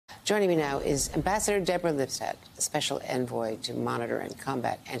Joining me now is Ambassador Deborah Lipstadt, the Special Envoy to monitor and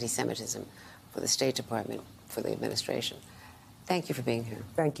combat anti-Semitism for the State Department for the administration. Thank you for being here.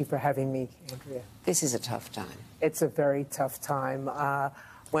 Thank you for having me, Andrea. This is a tough time. It's a very tough time.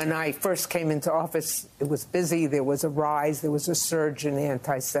 When I first came into office, it was busy. There was a rise. There was a surge in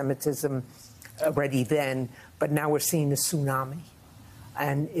anti-Semitism already then. But now we're seeing a tsunami.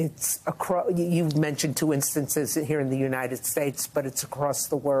 And it's across, you've mentioned two instances here in the United States, but it's across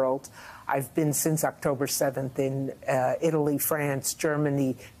the world. I've been since October 7th in Italy, France,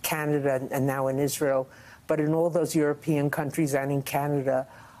 Germany, Canada, and now in Israel. But in all those European countries and in Canada,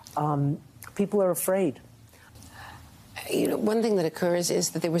 people are afraid. You know, one thing that occurs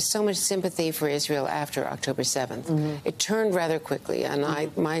is that there was so much sympathy for Israel after October 7th. Mm-hmm. It turned rather quickly, and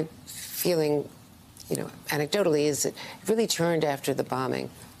my feeling, you know, anecdotally, is it really turned after the bombing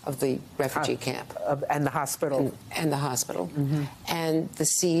of the refugee camp. And the hospital. And the hospital. Mm-hmm. And the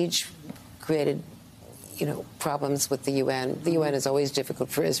siege created, you know, problems with the UN. The UN is always difficult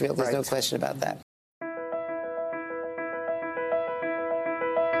for Israel. There's no question about that.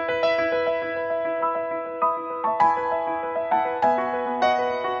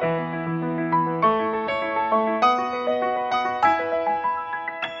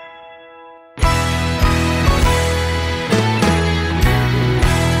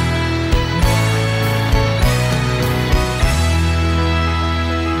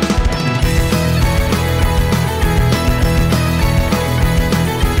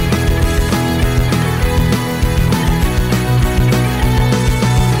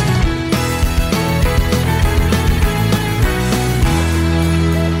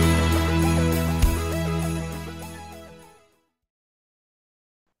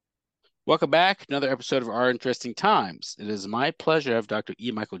 Welcome back. Another episode of Our Interesting Times. It is my pleasure to have Dr.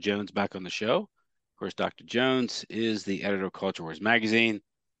 E. Michael Jones back on the show. Of course, Dr. Jones is the editor of Culture Wars magazine,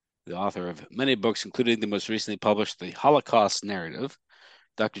 the author of many books, including the most recently published The Holocaust Narrative.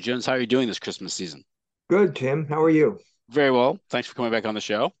 Dr. Jones, how are you doing this Christmas season? Good, Tim. How are you? Very well. Thanks for coming back on the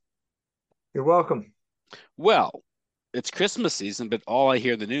show. You're welcome. Well, it's Christmas season, but all I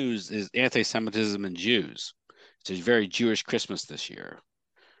hear in the news is anti-Semitism and Jews. It's a very Jewish Christmas this year.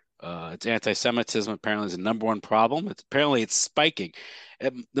 It's anti-Semitism apparently is the number one problem. Apparently it's spiking.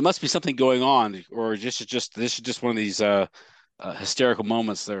 There must be something going on, or this is just one of these hysterical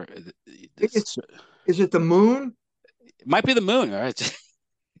moments. There, is it the moon? It might be the moon. All right.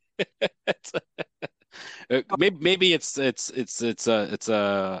 Maybe it's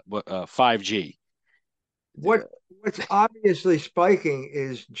 5G. What's obviously spiking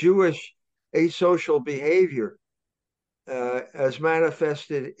is Jewish asocial behavior. As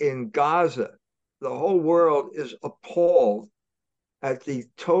manifested in Gaza. The whole world is appalled at the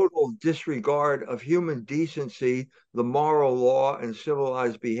total disregard of human decency, the moral law, and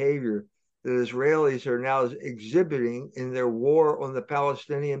civilized behavior that Israelis are now exhibiting in their war on the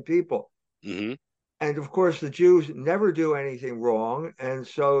Palestinian people. Mm-hmm. And of course, the Jews never do anything wrong. And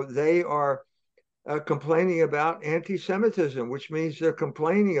so they are complaining about anti-Semitism, which means they're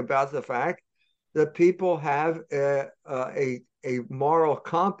complaining about the fact that people have a moral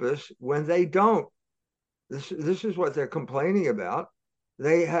compass when they don't. This is what they're complaining about.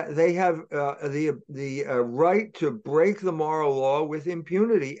 They have the right to break the moral law with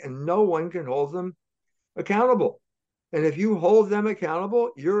impunity, and no one can hold them accountable. And if you hold them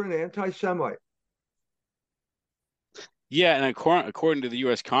accountable, you're an anti-Semite. Yeah, and according to the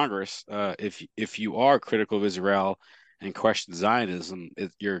U.S. Congress, if you are critical of Israel and question Zionism,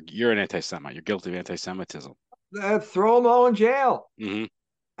 you're an anti-Semite. You're guilty of anti-Semitism. Throw them all in jail. Mm-hmm.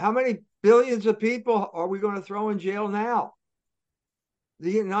 How many billions of people are we going to throw in jail now?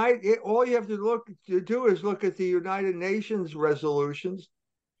 All you have to do is look at the United Nations resolutions.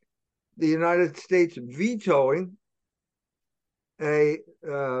 The United States vetoing a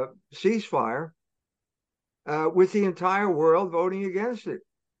ceasefire, with the entire world voting against it.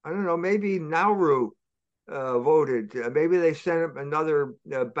 I don't know. Maybe Nauru voted. Maybe they sent another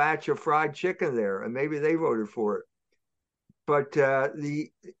batch of fried chicken there, and maybe they voted for it. But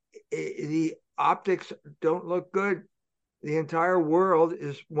the optics don't look good. The entire world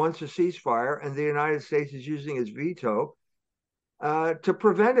wants a ceasefire, and the United States is using its veto to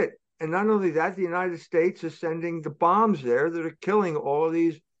prevent it. And not only that, the United States is sending the bombs there that are killing all of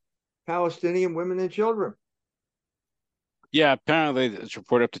these Palestinian women and children. Yeah, apparently it's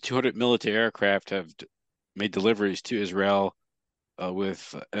reported up to 200 military aircraft have made deliveries to Israel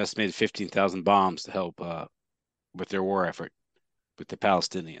with an estimated 15,000 bombs to help with their war effort with the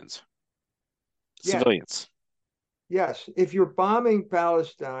Palestinians. Yeah. Civilians. Yes. If you're bombing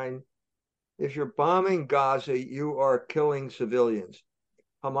Palestine, if you're bombing Gaza, you are killing civilians.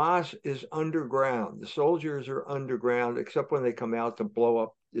 Hamas is underground. The soldiers are underground, except when they come out to blow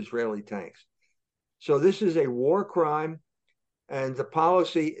up Israeli tanks. So this is a war crime, and the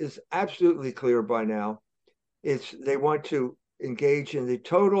policy is absolutely clear by now. They want to engage in the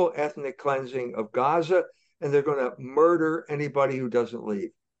total ethnic cleansing of Gaza, and they're going to murder anybody who doesn't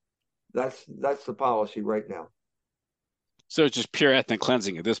leave. That's the policy right now. So it's just pure ethnic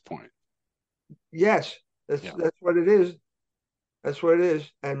cleansing at this point. Yes, that's what it is. That's what it is,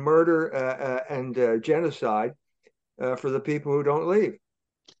 and murder and genocide for the people who don't leave.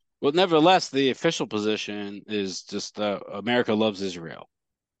 Well, nevertheless, the official position is just America loves Israel,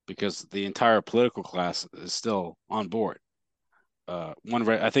 because the entire political class is still on board.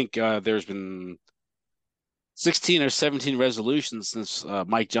 I think there's been 16 or 17 resolutions since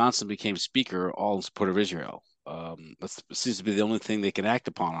Mike Johnson became speaker, all in support of Israel. That seems to be the only thing they can act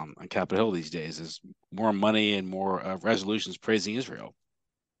upon on Capitol Hill these days, is more money and more resolutions praising Israel.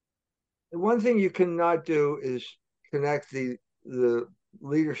 The one thing you cannot do is connect the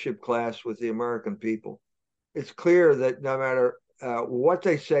leadership class with the American people. It's clear that no matter what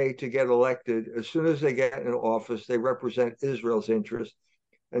they say to get elected, as soon as they get in office, they represent Israel's interest,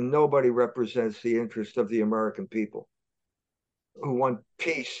 and nobody represents the interest of the American people, who want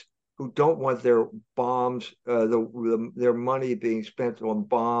peace, who don't want their bombs, their money being spent on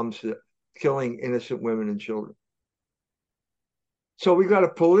bombs, killing innocent women and children. So we got a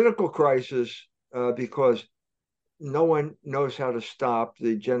political crisis because no one knows how to stop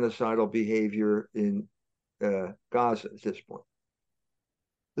the genocidal behavior in Gaza at this point.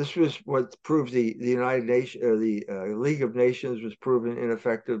 This was what proved the United Nations, the League of Nations was proven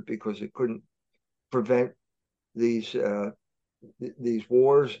ineffective because it couldn't prevent these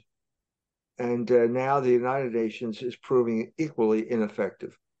wars, and now the United Nations is proving equally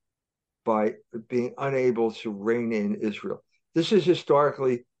ineffective by being unable to rein in Israel. This is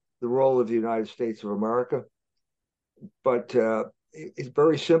historically the role of the United States of America, but it's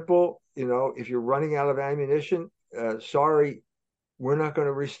very simple. You know, if you're running out of ammunition, sorry, we're not going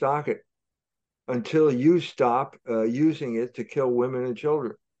to restock it until you stop using it to kill women and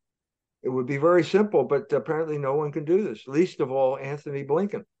children. It would be very simple, but apparently no one can do this, least of all Anthony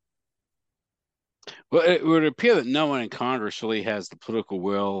Blinken. Well, it would appear that no one in Congress really has the political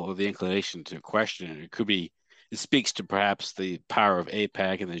will or the inclination to question it. It speaks to perhaps the power of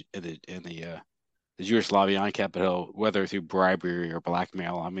AIPAC and the Jewish lobby on Capitol Hill, whether through bribery or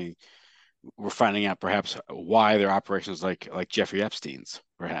blackmail. I mean, we're finding out perhaps why their operations like Jeffrey Epstein's,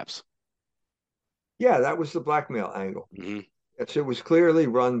 perhaps. Yeah, that was the blackmail angle. Mm-hmm. It was clearly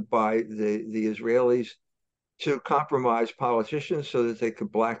run by the Israelis to compromise politicians so that they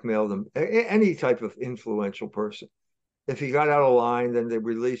could blackmail them, any type of influential person. If he got out of line, then they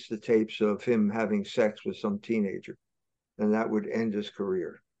released the tapes of him having sex with some teenager, and that would end his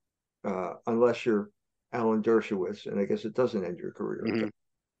career, unless you're Alan Dershowitz, and I guess it doesn't end your career.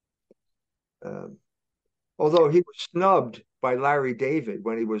 Mm-hmm. Although he was snubbed by Larry David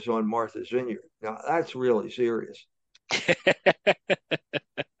when he was on Martha's Vineyard. Now, that's really serious.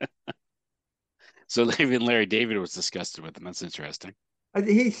 So even Larry David was disgusted with him. That's interesting.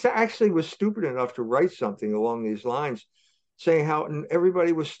 He actually was stupid enough to write something along these lines, saying how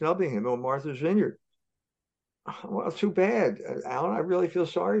everybody was snubbing him on Martha's Vineyard. Well, too bad, Alan. I really feel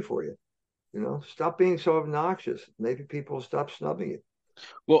sorry for you. You know, stop being so obnoxious. Maybe people will stop snubbing you.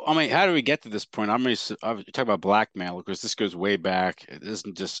 Well, I mean, how do we get to this point? I'm talk about blackmail, because this goes way back. It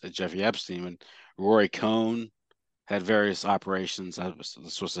isn't just Jeffrey Epstein. And Rory Cohn had various operations. That was the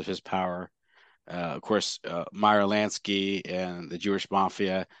source of his power. Of course, Meyer Lansky and the Jewish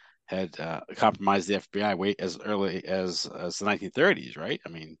mafia had compromised the FBI way as early as the 1930s, right? I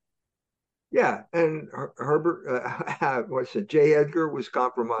mean, yeah, and Herbert, J. Edgar was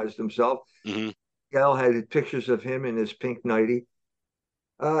compromised himself. Mm-hmm. Gail had pictures of him in his pink nightie.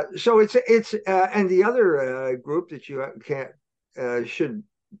 So it's and the other group that you should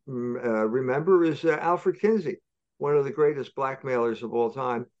remember is Alfred Kinsey, one of the greatest blackmailers of all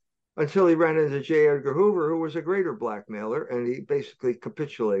time, until he ran into J. Edgar Hoover, who was a greater blackmailer, and he basically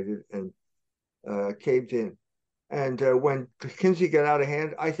capitulated and caved in. And when Kinsey got out of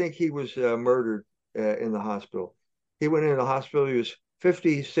hand, I think he was murdered in the hospital. He went in the hospital. He was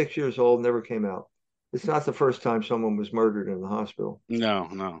 56 years old, never came out. It's not the first time someone was murdered in the hospital.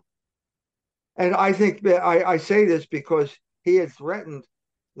 No. And I think that I say this because he had threatened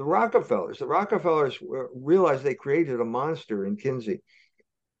the Rockefellers. The Rockefellers realized they created a monster in Kinsey.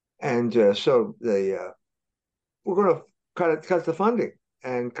 And so they were going to cut the funding.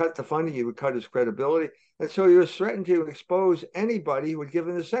 And cut the funding, you would cut his credibility. And so he was threatened to expose anybody who would give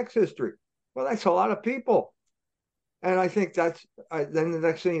him the sex history. Well, that's a lot of people. And I think that's then the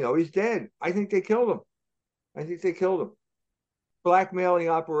next thing you know, he's dead. I think they killed him. I think they killed him. Blackmailing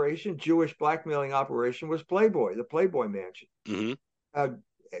operation, Jewish blackmailing operation was Playboy, the Playboy Mansion. Mm-hmm.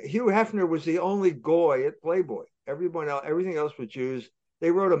 Hugh Hefner was the only goy at Playboy. Everyone else, everything else was Jews.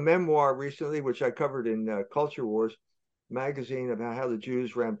 They wrote a memoir recently, which I covered in Culture Wars magazine, about how the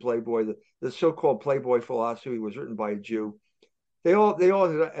Jews ran Playboy. The so-called Playboy philosophy was written by a Jew. They all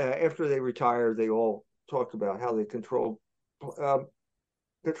after they retired, they all talked about how they controlled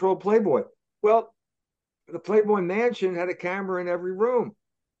Playboy. Well, the Playboy Mansion had a camera in every room,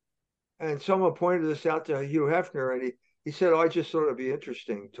 and someone pointed this out to Hugh Hefner, and he said, "Oh, I just thought it'd be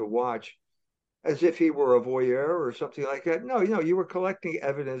interesting to watch," as if he were a voyeur or something like that. No, you were collecting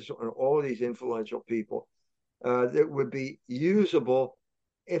evidence on all of these influential people that would be usable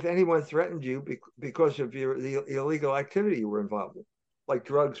if anyone threatened you because of the illegal activity you were involved in, like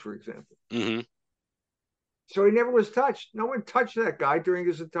drugs, for example. Mm-hmm. So he never was touched. No one touched that guy during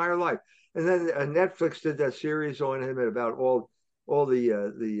his entire life. And then Netflix did that series on him about all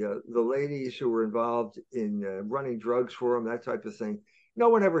the ladies who were involved in running drugs for him, that type of thing. No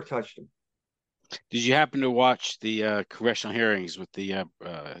one ever touched him. Did you happen to watch the congressional hearings with the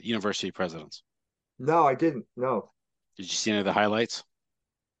university presidents? No, I didn't. No. Did you see any of the highlights?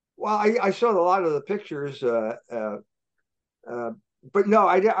 Well, I saw a lot of the pictures, but no,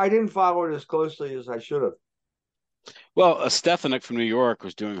 I didn't follow it as closely as I should have. Well, Stefanik from New York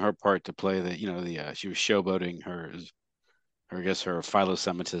was doing her part to play she was showboating her, I guess her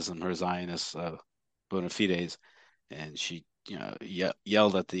philo-Semitism, her Zionist bona fides, and she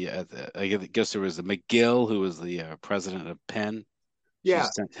yelled at I guess there was the McGill, who was the president of Penn. Yeah.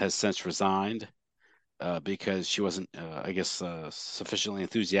 Has since resigned because she wasn't, I guess, sufficiently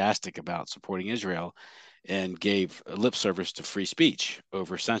enthusiastic about supporting Israel, and gave lip service to free speech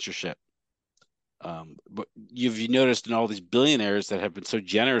over censorship. But you've noticed in all these billionaires that have been so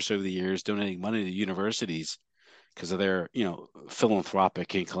generous over the years donating money to universities because of their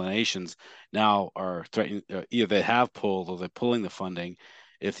philanthropic inclinations, now are threatening, either they have pulled or they're pulling the funding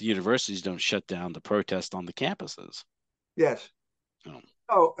if the universities don't shut down the protest on the campuses. Yes.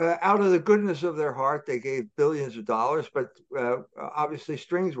 Out of the goodness of their heart, they gave billions of dollars, but obviously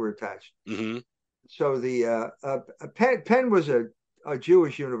strings were attached. Mm-hmm. So the Penn was a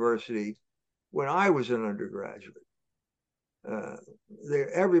Jewish university when I was an undergraduate.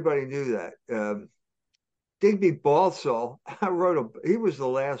 Everybody knew that. Digby Balsall he was the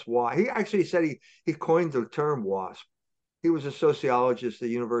last WASP. He actually said he coined the term WASP. He was a sociologist at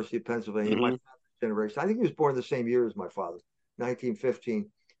the University of Pennsylvania, Mm-hmm. my father's generation. I think he was born the same year as my father, 1915.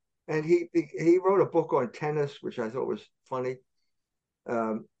 And he wrote a book on tennis, which I thought was funny.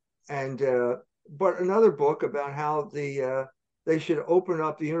 But another book about how they should open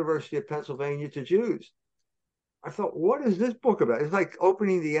up the University of Pennsylvania to Jews. I thought, what is this book about? It's like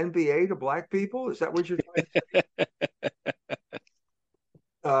opening the NBA to black people. Is that what you're trying to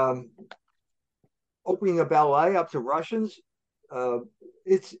say? Opening a ballet up to Russians.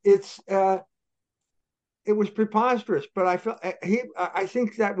 It was preposterous, but I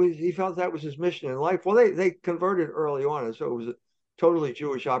think he felt that was his mission in life. Well, they converted early on, and so it was a totally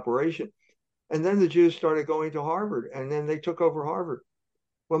Jewish operation. And then the Jews started going to Harvard, and then they took over Harvard.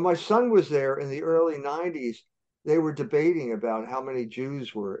 When my son was there in the early 90s, they were debating about how many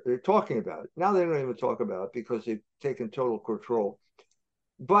Jews they're talking about it. Now they don't even talk about it because they've taken total control.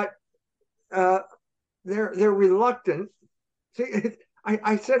 But they're reluctant. See,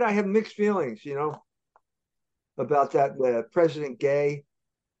 I said I have mixed feelings, about that President Gay.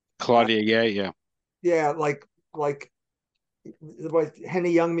 Claudia Gay, yeah. Yeah, like what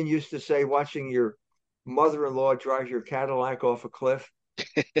Henny Youngman used to say, watching your mother-in-law drive your Cadillac off a cliff.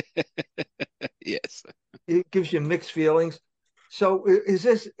 Yes. It gives you mixed feelings. So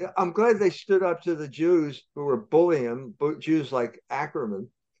I'm glad they stood up to the Jews who were bullying them, Jews like Ackerman.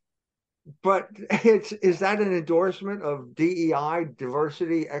 But is that an endorsement of DEI,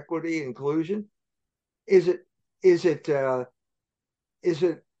 diversity, equity, inclusion? Is it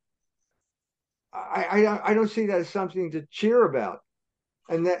I don't see that as something to cheer about.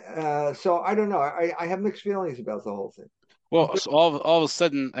 And so I don't know. I have mixed feelings about the whole thing. Well, so all of a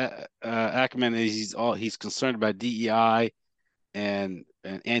sudden, Ackerman he's concerned about DEI and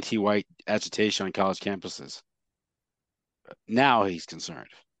anti-white agitation on college campuses. Now he's concerned.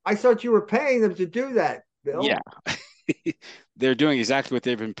 I thought you were paying them to do that, Bill. Yeah, they're doing exactly what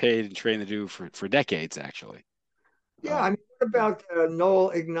they've been paid and trained to do for decades, actually. Yeah, I mean, what about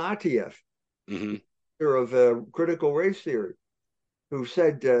Noel Ignatieff, Mm-hmm. of critical race theory, who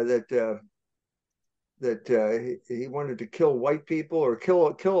said that that he wanted to kill white people or kill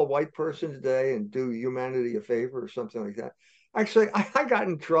a white person today and do humanity a favor or something like that. Actually, I got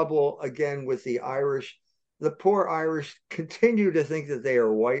in trouble again with the Irish. The poor Irish continue to think that they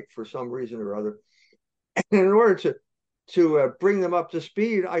are white for some reason or other. And in order to bring them up to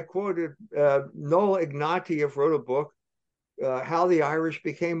speed, I quoted Noel Ignatieff wrote a book, How the Irish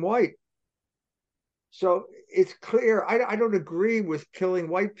Became White. So it's clear I don't agree with killing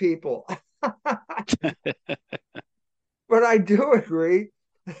white people. But I do agree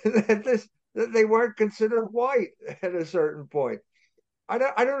that they weren't considered white at a certain point. I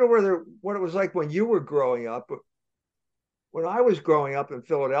don't know what it was like when you were growing up, but when I was growing up in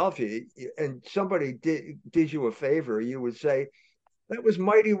Philadelphia and somebody did you a favor, you would say, that was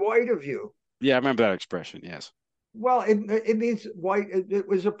mighty white of you. Yeah, I remember that expression, yes. Well, it means white. It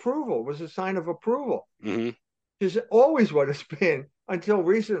was approval. It was a sign of approval. Mm-hmm. It's always what it's been until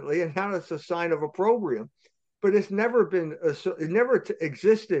recently, and now it's a sign of opprobrium. But it's never been, it never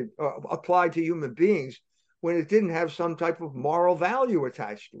existed, applied to human beings when it didn't have some type of moral value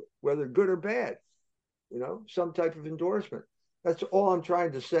attached to it, whether good or bad. Some type of endorsement. That's all I'm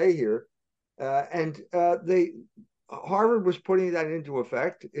trying to say here. Harvard was putting that into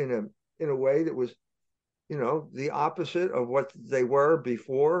effect in a way that was, the opposite of what they were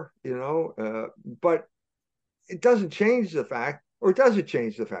before. But it doesn't change the fact, or does it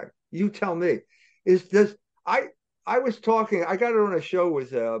change the fact? You tell me. I was talking. I got on a show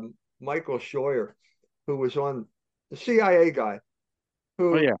with Michael Scheuer, who was on the CIA guy,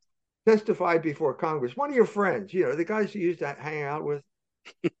 who. Oh yeah. Testified before Congress. One of your friends, the guys you used to hang out with.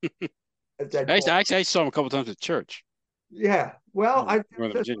 At that I saw him a couple of times at church. Yeah. Well,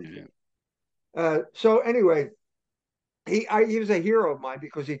 Northern Virginia. So anyway, he was a hero of mine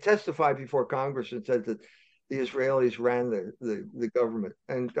because he testified before Congress and said that the Israelis ran the government,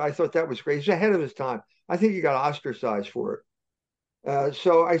 and I thought that was great. He's ahead of his time. I think he got ostracized for it.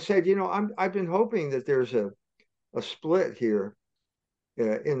 So I said, I've been hoping that there's a split here.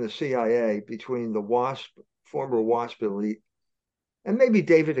 In the CIA between the former WASP elite, and maybe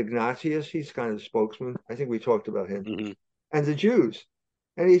David Ignatius, he's kind of the spokesman. I think we talked about him, mm-hmm. and the Jews.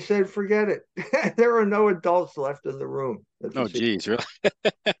 And he said, forget it. There are no adults left in the room. Oh, geez, really?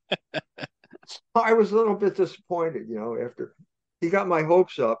 I was a little bit disappointed, after he got my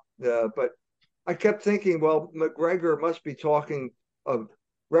hopes up. But I kept thinking, well, McGregor must be talking of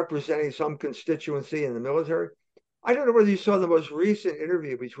representing some constituency in the military. I don't know whether you saw the most recent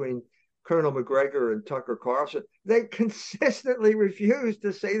interview between Colonel McGregor and Tucker Carlson. They consistently refuse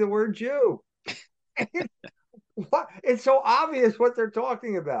to say the word Jew. It's so obvious what they're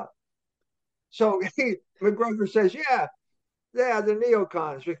talking about. So McGregor says, yeah, the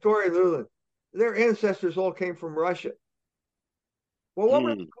neocons, Victoria Nuland, their ancestors all came from Russia. Well, what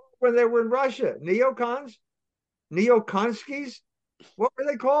were they called when they were in Russia? Neocons? Neokonskis? What were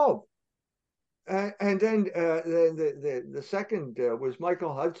they called? And then the second was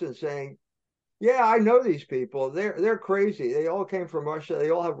Michael Hudson saying, yeah, I know these people. They're crazy. They all came from Russia. They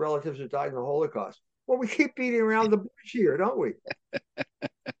all have relatives who died in the Holocaust. Well, we keep beating around the bush here, don't we?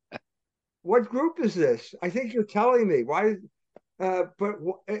 What group is this? I think you're telling me. Why? But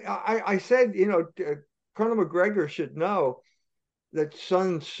I said, Colonel McGregor should know that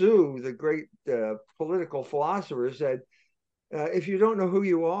Sun Tzu, the great political philosopher, said, if you don't know who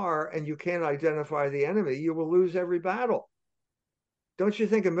you are and you can't identify the enemy, you will lose every battle. Don't you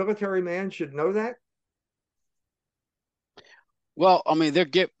think a military man should know that? Well, I mean, they're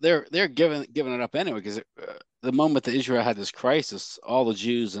giving it up anyway, because the moment that Israel had this crisis, all the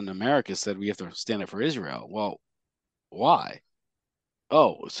Jews in America said we have to stand up for Israel. Well, why?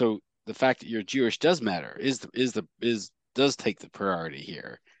 Oh, so the fact that you're Jewish does matter. Does take the priority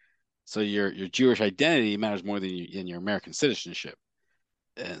here. So your Jewish identity matters more than your American citizenship.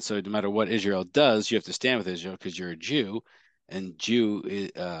 And so no matter what Israel does, you have to stand with Israel because you're a Jew, and Jew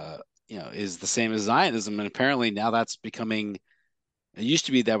is the same as Zionism. And apparently now that's becoming. It used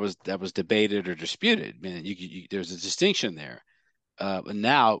to be that was debated or disputed. I mean, there's a distinction there. But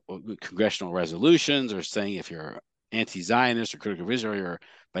now congressional resolutions are saying if you're anti-Zionist or critical of Israel, you're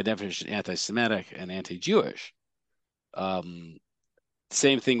by definition anti-Semitic and anti-Jewish.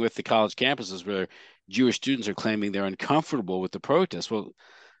 Same thing with the college campuses where Jewish students are claiming they're uncomfortable with the protests. Well,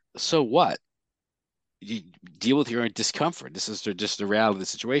 so what? You deal with your own discomfort. This is just the reality of the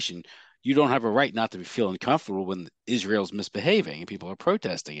situation. You don't have a right not to feel uncomfortable when Israel's misbehaving and people are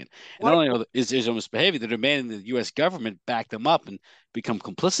protesting it. And not only is Israel misbehaving, they're demanding the U.S. government back them up and become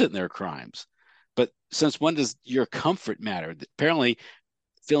complicit in their crimes. But since when does your comfort matter? Apparently,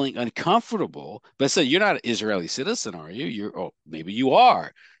 feeling uncomfortable, but say you're not an Israeli citizen, are you? Maybe you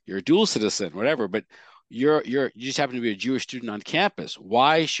are. You're a dual citizen, whatever. But you just happen to be a Jewish student on campus.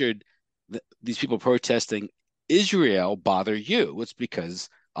 Why should these people protesting Israel bother you? It's because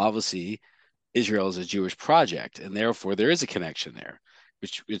obviously Israel is a Jewish project, and therefore there is a connection there,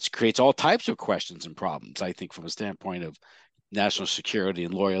 which creates all types of questions and problems, I think, from a standpoint of national security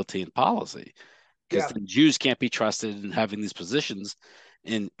and loyalty and policy, because Yeah. the Jews can't be trusted in having these positions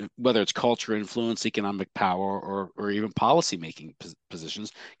in whether it's culture, influence, economic power, or even policy making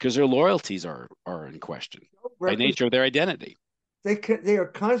positions, because their loyalties are in question by nature of their identity. They are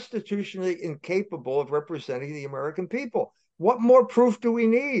constitutionally incapable of representing the American people. What more proof do we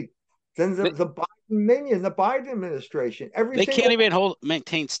need than the Biden minion, the Biden administration? They can't even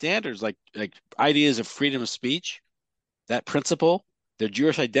maintain standards like ideas of freedom of speech. That principle, their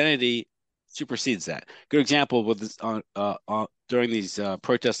Jewish identity supersedes that. Good example with this during these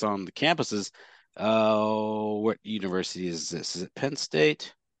protests on the campuses. What university is this? Is it Penn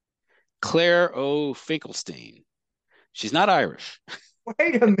State? Claire O. Finkelstein. She's not Irish.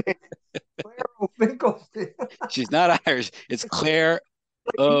 Wait a minute. Claire O. Finkelstein. She's not Irish. It's Claire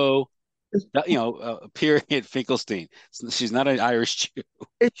O. Period Finkelstein. She's not an Irish Jew.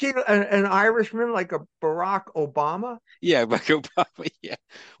 Is she an Irishman like a Barack Obama? Yeah, Barack Obama. Yeah.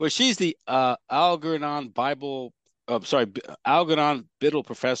 Well, she's the Algernon Biddle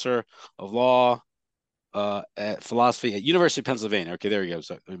Professor of Law at Philosophy at University of Pennsylvania. Okay, there you go.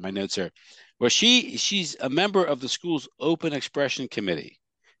 So my notes here. Well, she's a member of the school's Open Expression Committee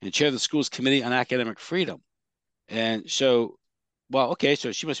and chair of the school's Committee on Academic Freedom. And so, well, okay,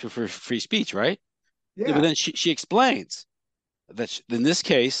 so she must be for free speech, right? Yeah. But then she explains that in this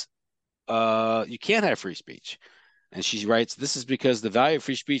case, you can't have free speech. And she writes, this is because the value of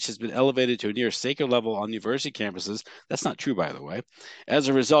free speech has been elevated to a near sacred level on university campuses. That's not true, by the way. As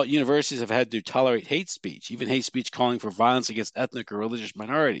a result, universities have had to tolerate hate speech, even hate speech calling for violence against ethnic or religious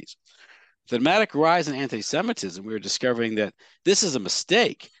minorities. The dramatic rise in anti-Semitism, we are discovering that this is a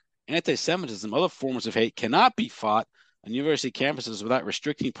mistake. Anti-Semitism, other forms of hate, cannot be fought on university campuses without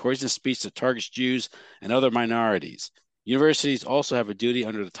restricting poisonous speech that targets Jews and other minorities. Universities also have a duty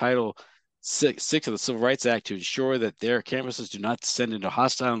under the Title 6 of the Civil Rights Act to ensure that their campuses do not descend into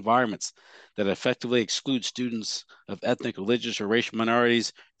hostile environments that effectively exclude students of ethnic, religious, or racial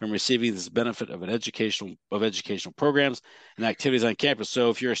minorities from receiving this benefit of educational programs and activities on campus.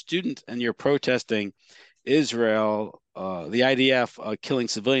 So if you're a student and you're protesting Israel, the IDF killing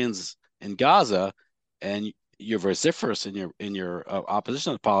civilians in Gaza, and you're vociferous in your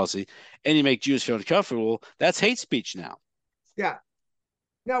opposition to the policy, and you make Jews feel uncomfortable, that's hate speech now. Yeah.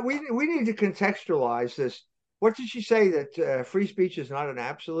 Now, we need to contextualize this. What did she say, that free speech is not an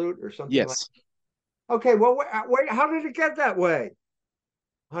absolute or something like that? Okay, well, wait, how did it get that way,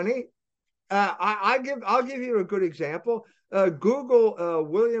 honey? I'll give you a good example. Google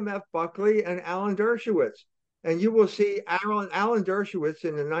William F. Buckley and Alan Dershowitz, and you will see Alan Dershowitz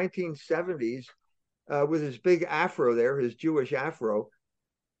in the 1970s with his big afro there, his Jewish afro,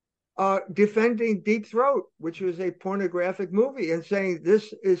 defending Deep Throat, which was a pornographic movie, and saying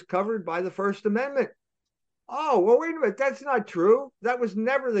this is covered by the First Amendment. Oh, well, wait a minute. That's not true. That was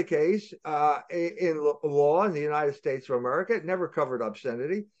never the case in law in the United States of America. It never covered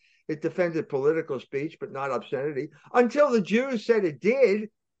obscenity. It defended political speech, but not obscenity, until the Jews said it did,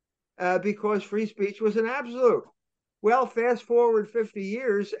 because free speech was an absolute. Well, fast forward 50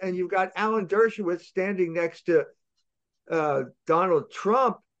 years, and you've got Alan Dershowitz standing next to Donald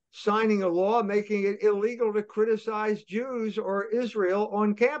Trump, signing a law making it illegal to criticize Jews or Israel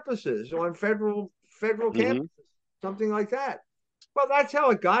on campuses, on federal campuses, something like that. Well, that's how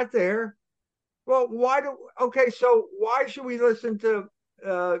it got there. Well, so why should we listen to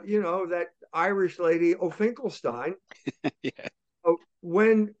that Irish lady O'Finkelstein? Yeah.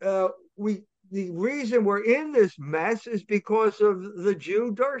 When the reason we're in this mess is because of the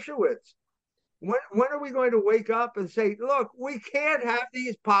Jew Dershowitz. When are we going to wake up and say, look, we can't have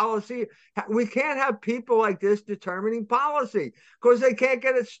these policy. We can't have people like this determining policy because they can't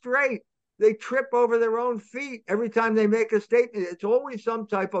get it straight. They trip over their own feet every time they make a statement. It's always some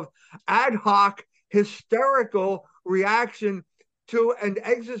type of ad hoc, hysterical reaction to an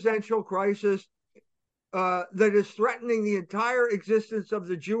existential crisis that is threatening the entire existence of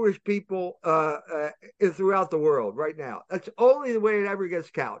the Jewish people throughout the world right now. That's only the way it ever gets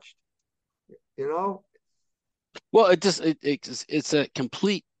couched. Well, it's a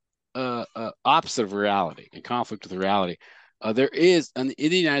complete opposite of reality, in conflict with reality. There is in the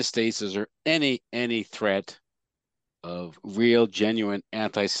United States, is there any threat of real, genuine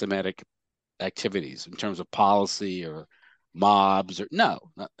anti-Semitic activities in terms of policy or mobs? Or no,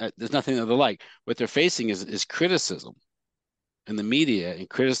 there's nothing of the like. What they're facing is criticism in the media and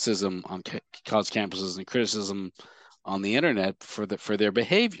criticism on college campuses and criticism on the internet for their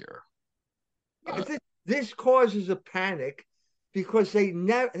behavior. This causes a panic because they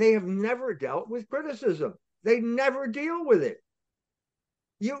have never dealt with criticism. They never deal with it.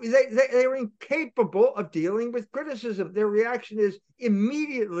 They're incapable of dealing with criticism. Their reaction is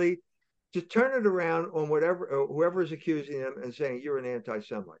immediately to turn it around on whoever is accusing them and saying you're an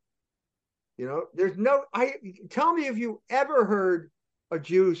anti-Semite. You know, there's no. Tell me if you ever heard a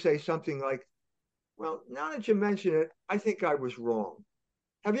Jew say something like, "Well, now that you mention it, I think I was wrong."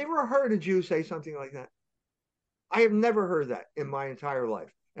 Have you ever heard a Jew say something like that? I have never heard that in my entire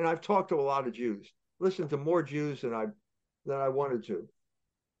life, and I've talked to a lot of Jews, listened to more Jews than I wanted to.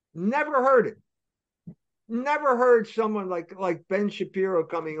 Never heard it. Never heard someone like Ben Shapiro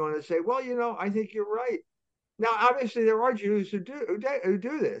coming on and say, "Well, you know, I think you're right." Now, obviously, there are Jews who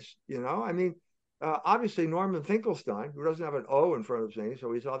do this. You know, I mean, obviously Norman Finkelstein, who doesn't have an O in front of his name,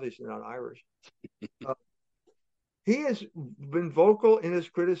 so he's obviously not Irish. He has been vocal in his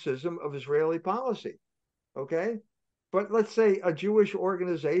criticism of Israeli policy. Okay, but let's say a Jewish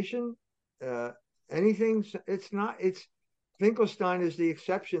organization, anything. It's not. It's Finkelstein is the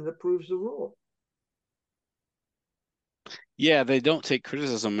exception that proves the rule. Yeah, they don't take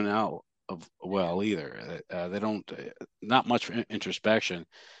criticism out of well either. They don't not much for introspection.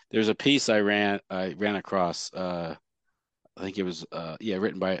 There's a piece I ran across. I think it was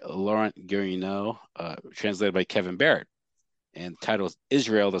written by Laurent Guérinot, translated by Kevin Barrett, and titled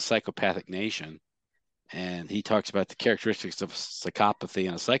 "Israel: The Psychopathic Nation." And he talks about the characteristics of psychopathy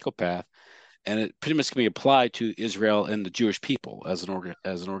and a psychopath, and it pretty much can be applied to Israel and the Jewish people as an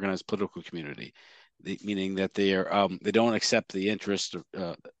organized political community. Meaning that they don't accept the interest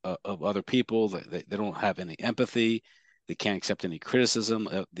of other people. They don't have any empathy. They can't accept any criticism.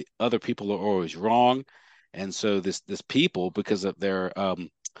 The other people are always wrong, and so this people, because of their I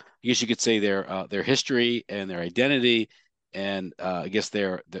guess you could say their history and their identity, and I guess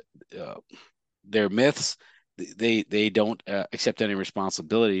their myths, they don't accept any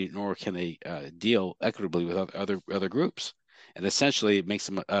responsibility, nor can they deal equitably with other groups, and essentially it makes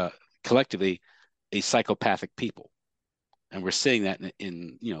them collectively a psychopathic people, and we're seeing that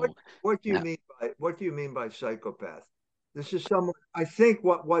in What do you mean by psychopath? This is someone. I think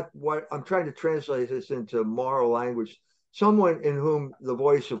what I'm trying to translate this into moral language. Someone in whom the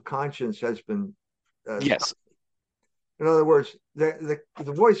voice of conscience has been. Yes. In other words, the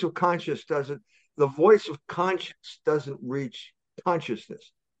voice of conscience doesn't. The voice of conscience doesn't reach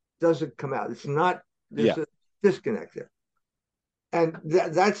consciousness. Doesn't come out. It's not. There's a disconnect there, and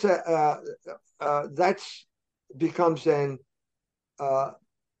that's becomes then.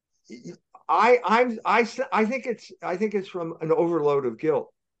 I think it's from an overload of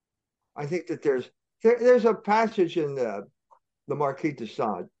guilt. I think that there's a passage in the Marquis de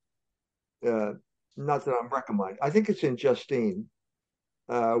Sade, not that I'm recommending. I think it's in Justine,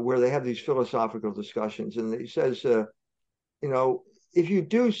 where they have these philosophical discussions, and he says, if you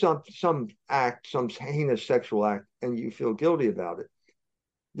do some act, some heinous sexual act, and you feel guilty about it,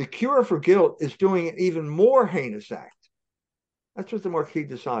 the cure for guilt is doing an even more heinous act. That's what the Marquis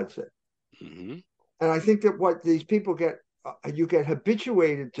de Sade said. Mm-hmm. And I think that what these people get, you get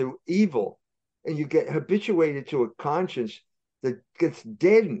habituated to evil, and you get habituated to a conscience that gets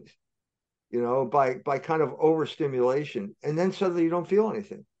deadened, by kind of overstimulation, and then suddenly you don't feel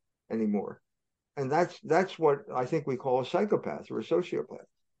anything anymore. And that's what I think we call a psychopath or a sociopath.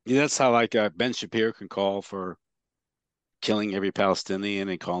 Yeah, that's how Ben Shapiro can call for killing every Palestinian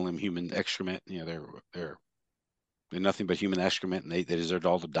and calling them human excrement. They're nothing but human excrement, and they deserve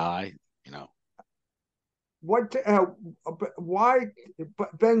all to die. Why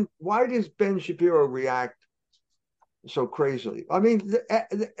does Ben Shapiro react so crazily? I mean,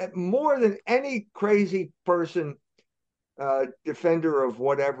 more than any crazy person, defender of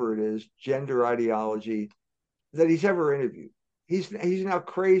whatever it is, gender ideology, that he's ever interviewed. He's now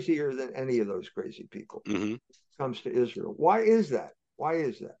crazier than any of those crazy people. Mm-hmm. Comes to Israel. Why is that?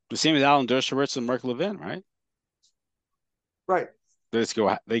 The same with Alan Dershowitz and Mark Levin, right? Right.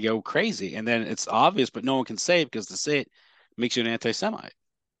 They go crazy, and then it's obvious, but no one can say it, because to say it makes you an anti-Semite.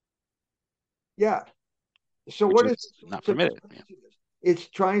 Yeah. So what is not permitted? Yeah. It's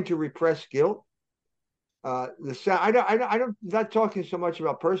trying to repress guilt. I'm not talking so much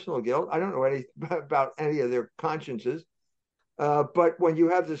about personal guilt. I don't know about any of their consciences. But when you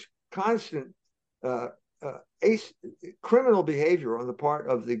have this constant criminal behavior on the part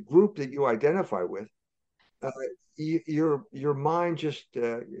of the group that you identify with, your mind just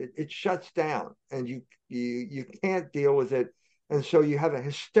it shuts down, and you can't deal with it, and so you have a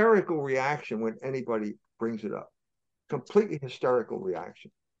hysterical reaction when anybody brings it up. completely hysterical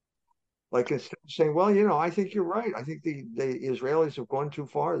reaction. Like instead of saying, well, you know, I think you're right. I think the Israelis have gone too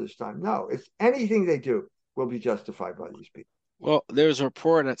far this time. No, it's anything they do will be justified by these people. Well, there's a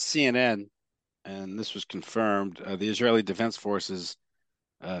report at CNN, and this was confirmed. The Israeli Defense Forces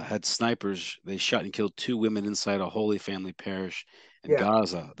had snipers. They shot and killed 2 women inside a Holy Family parish in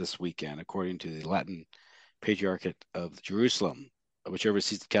Gaza this weekend, according to the Latin Patriarchate of Jerusalem, which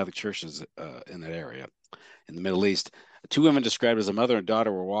oversees the Catholic churches in that area in the Middle East. 2 women described as a mother and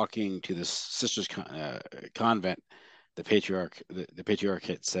daughter were walking to the sisters' convent. The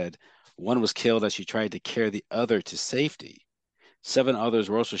Patriarchate said one was killed as she tried to carry the other to safety. 7 others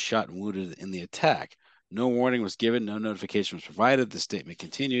were also shot and wounded in the attack. No warning was given, no notification was provided. The statement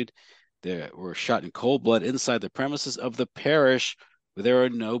continued. They were shot in cold blood inside the premises of the parish where there are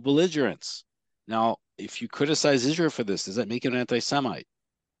no belligerents. Now, if you criticize Israel for this, does that make you an anti-Semite?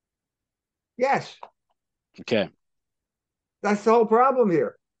 Yes. Okay. That's the whole problem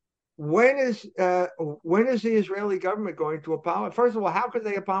here. When is the Israeli government going to apologize? First of all, how could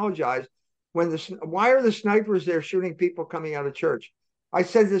they apologize when why are the snipers there shooting people coming out of church? I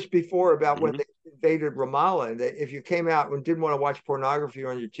said this before about when they invaded Ramallah, and if you came out and didn't want to watch pornography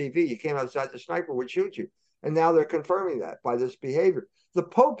on your TV, you came outside, the sniper would shoot you. And now they're confirming that by this behavior. The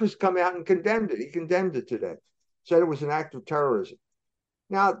Pope has come out and condemned it. He condemned it today, said it was an act of terrorism.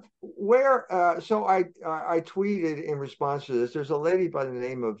 Now, so I tweeted in response to this. There's a lady by the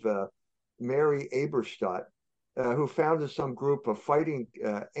name of Mary Aberstadt who founded some group of fighting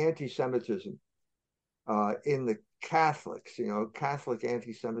anti-Semitism in the Catholics, Catholic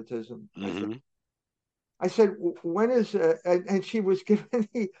anti-Semitism. Mm-hmm. I said, when is, and she was given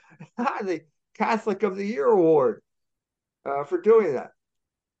the Catholic of the Year award for doing that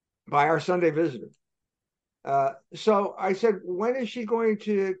by our Sunday Visitor. So I said, when is she going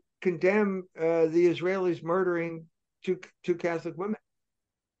to condemn the Israelis murdering two Catholic women?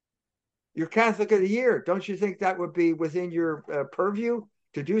 You're Catholic of the Year. Don't you think that would be within your purview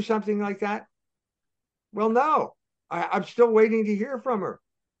to do something like that? Well, no. I'm still waiting to hear from her.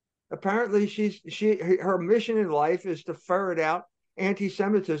 Apparently, her mission in life is to ferret out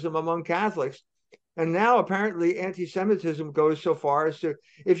anti-Semitism among Catholics. And now apparently anti-Semitism goes so far as to,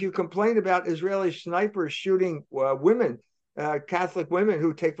 if you complain about Israeli snipers shooting women, Catholic women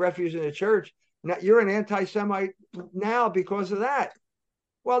who take refuge in the church, now you're an anti-Semite now because of that.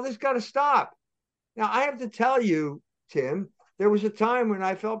 Well, this got to stop. Now, I have to tell you, Tim, there was a time when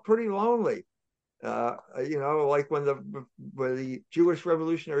I felt pretty lonely. Like when the Jewish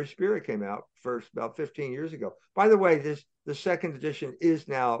Revolutionary Spirit came out first about 15 years ago. By the way, the second edition is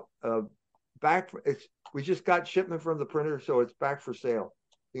now back. We just got shipment from the printer, so it's back for sale.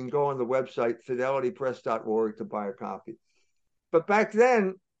 You can go on the website fidelitypress.org to buy a copy. But back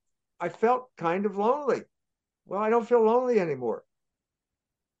then, I felt kind of lonely. Well, I don't feel lonely anymore.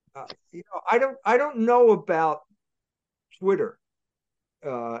 I don't know about Twitter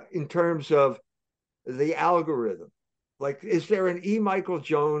in terms of the algorithm. Like, is there an E. Michael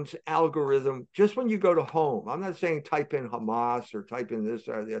Jones algorithm just when you go to home? I'm not saying type in Hamas or type in this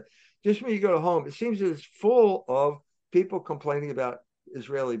or that. Just when you go to home, it seems that it's full of people complaining about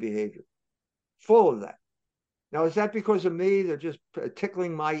Israeli behavior. Full of that. Now, is that because of me? They're just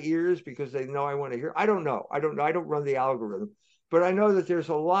tickling my ears because they know I want to hear? I don't know. I don't run the algorithm. But I know that there's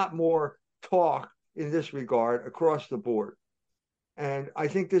a lot more talk in this regard across the board. And I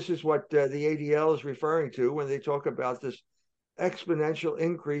think this is what the ADL is referring to when they talk about this exponential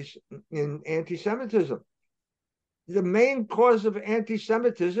increase in anti-Semitism. The main cause of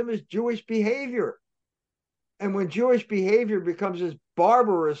anti-Semitism is Jewish behavior. And when Jewish behavior becomes as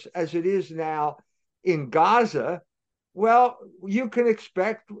barbarous as it is now in Gaza, well, you can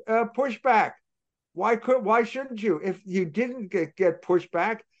expect pushback. Why shouldn't you? If you didn't get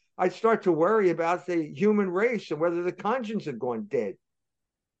pushback, I'd start to worry about the human race and whether the conscience had gone dead.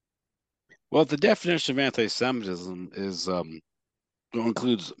 Well, the definition of anti-Semitism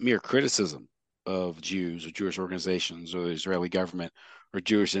includes mere criticism of Jews or Jewish organizations or the Israeli government or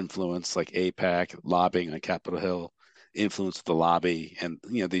Jewish influence like AIPAC, lobbying on Capitol Hill, influence of the lobby, and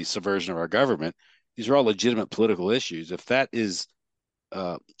the subversion of our government. These are all legitimate political issues. If that is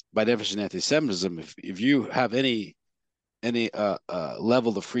by definition anti-Semitism, if you have any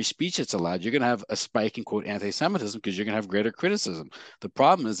level of free speech that's allowed, you're going to have a spike in quote anti-Semitism because you're going to have greater criticism. The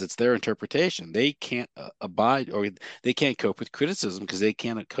problem is it's their interpretation. They can't abide or they can't cope with criticism because they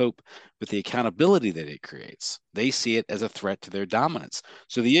cannot cope with the accountability that it creates. They see it as a threat to their dominance.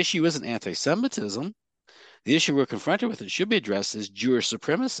 So the issue isn't anti-Semitism. The issue we're confronted with and should be addressed is Jewish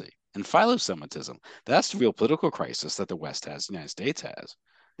supremacy and philo-Semitism. That's the real political crisis that the West has, the United States has,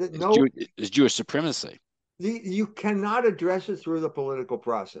 is Jewish supremacy. You cannot address it through the political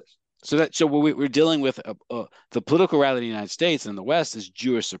process. So what we're dealing with the political reality in the United States and the West is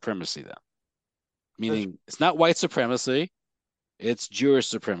Jewish supremacy, then, meaning it's not white supremacy, it's Jewish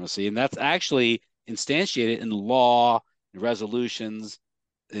supremacy, and that's actually instantiated in law, in resolutions,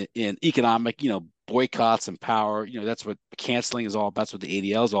 in economic, boycotts and power. That's what canceling is all about. That's what the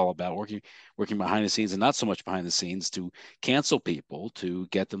ADL is all about, working behind the scenes and not so much behind the scenes to cancel people, to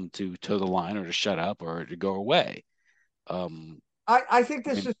get them to toe the line or to shut up or to go away. I think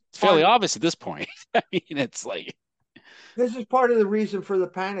this is fairly obvious at this point. I mean, it's like this is part of the reason for the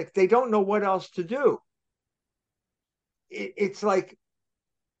panic. They don't know what else to do. It's like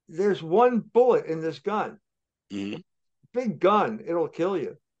there's one bullet in this gun. mm-hmm. Big gun, it'll kill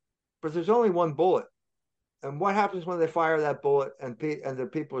you. But there's only one bullet. And what happens when they fire that bullet and the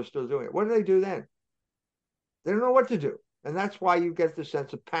people are still doing it? What do they do then? They don't know what to do. And that's why you get the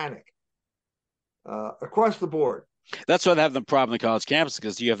sense of panic across the board. That's why they have the problem in college campus,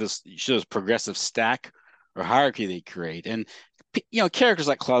 because you have this progressive stack or hierarchy they create. And, characters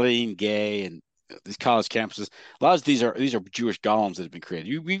like Claudine Gay and these college campuses, a lot of these are Jewish golems that have been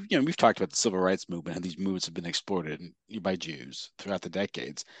created. We've talked about the civil rights movement, and these movements have been exploited by Jews throughout the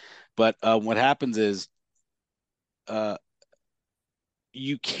decades. But what happens is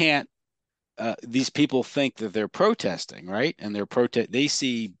you can't. These people think that they're protesting, right? And they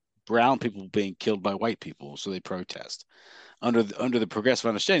see brown people being killed by white people, so they protest. Under the progressive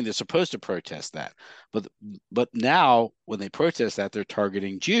understanding, they're supposed to protest that. But now, when they protest that, they're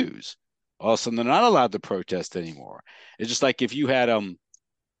targeting Jews. All of a sudden, they're not allowed to protest anymore. It's just like if you had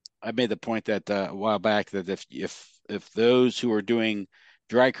I made the point that a while back that if those who are doing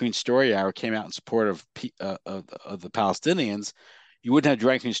Drag Queen Story Hour came out in support of the Palestinians, you wouldn't have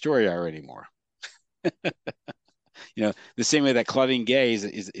Drag Queen Story Hour anymore. The same way that Claudine Gay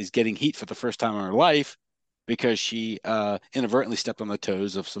is getting heat for the first time in her life because she inadvertently stepped on the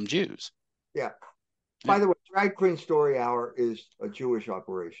toes of some Jews. Yeah. By the way, Drag Queen Story Hour is a Jewish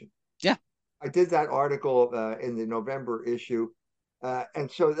operation. Yeah. I did that article in the November issue. And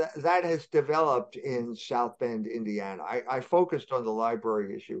so that has developed in South Bend, Indiana. I focused on the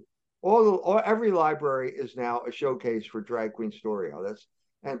library issue. Every library is now a showcase for Drag Queen Story Hour.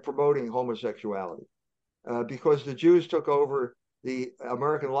 And promoting homosexuality. Because the Jews took over the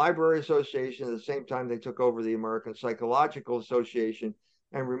American Library Association at the same time they took over the American Psychological Association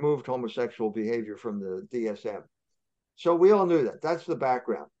and removed homosexual behavior from the DSM. So we all knew that. That's the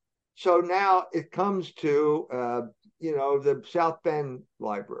background. So now it comes to the South Bend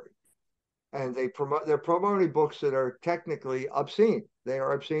Library, and they're promoting books that are technically obscene. They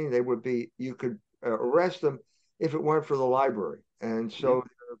are obscene. You could arrest them if it weren't for the library. And so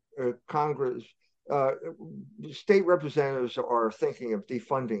Congress, state representatives are thinking of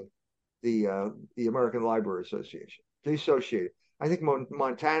defunding the American Library Association, dissociate it. I think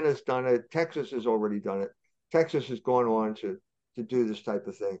Montana's done it. Texas has already done it. Texas has gone on to do this type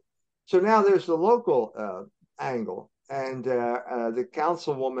of thing. So now there's the local angle, and the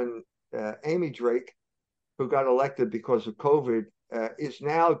councilwoman Amy Drake, who got elected because of COVID, is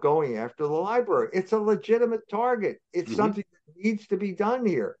now going after the library. It's a legitimate target. It's something that needs to be done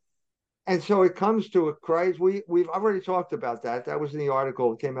here. And so it comes to a crisis. We've already talked about that. That was in the article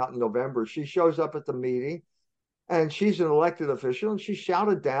that came out in November. She shows up at the meeting, and she's an elected official, and she's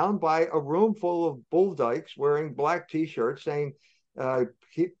shouted down by a room full of bull dykes wearing black T-shirts saying,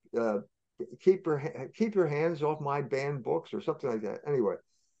 keep your hands off my banned books, or something like that. Anyway,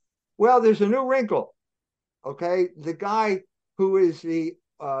 well, there's a new wrinkle. Okay, the guy who is the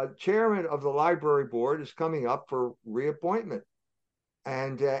chairman of the library board is coming up for reappointment.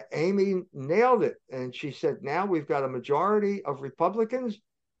 And Amy nailed it. And she said, now we've got a majority of Republicans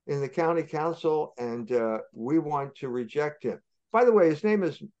in the county council, and we want to reject him. By the way, his name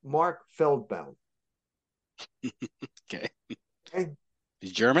is Mark Feldbaum. Okay.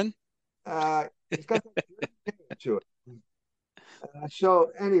 He's German? He's got that name to it.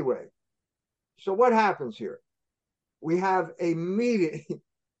 So anyway, so what happens here? We have a meeting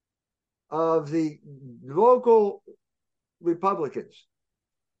of the local Republicans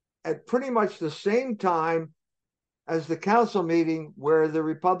at pretty much the same time as the council meeting where the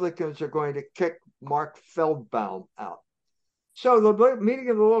Republicans are going to kick Mark Feldbaum out. So the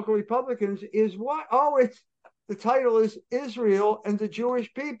meeting of the local Republicans is what? Oh, the title is Israel and the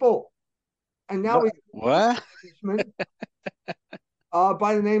Jewish People. And now what?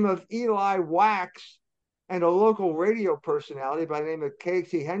 By the name of Eli Wax and a local radio personality by the name of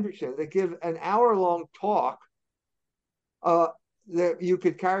Casey Hendrickson. They give an hour-long talk that you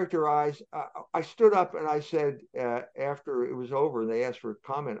could characterize. I stood up and I said, after it was over and they asked for a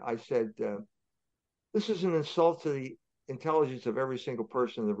comment, I said, This is an insult to the intelligence of every single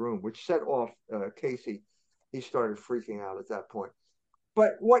person in the room, which set off Casey. He started freaking out at that point.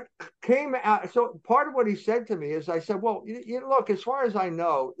 But what came out, so part of what he said to me is, I said, well, look, as far as I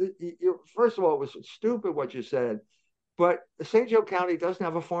know, first of all, it was stupid what you said, but St. Joe County doesn't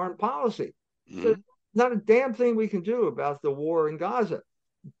have a foreign policy. Mm-hmm. So not a damn thing we can do about the war in Gaza.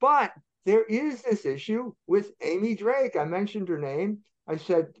 But there is this issue with Amy Drake. I mentioned her name. I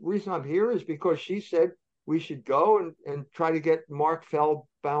said, the reason I'm here is because she said we should go and try to get Mark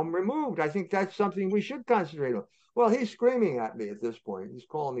Feldbaum removed. I think that's something we should concentrate on. Well, he's screaming at me at this point. He's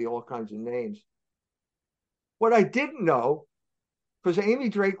calling me all kinds of names. What I didn't know, because Amy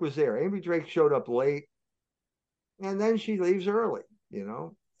Drake was there. Amy Drake showed up late, and then she leaves early, you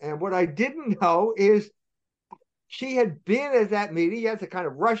know. And what I didn't know is she had been at that meeting. You have to kind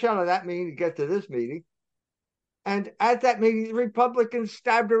of rush out of that meeting to get to this meeting. And at that meeting, the Republicans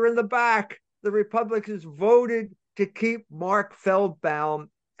stabbed her in the back. The Republicans voted to keep Mark Feldbaum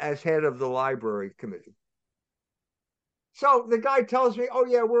as head of the library committee. So the guy tells me, oh,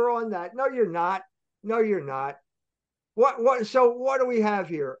 yeah, we're on that. No, you're not. No, you're not. So what do we have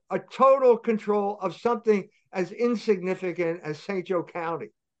here? A total control of something as insignificant as St. Joe County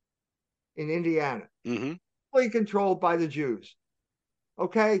in Indiana. Mm-hmm. Fully controlled by the Jews.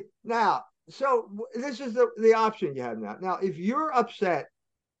 Okay? Now, so this is the option you have now. Now, if you're upset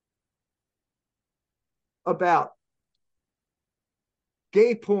about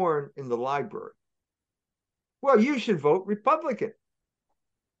gay porn in the library, well, you should vote Republican.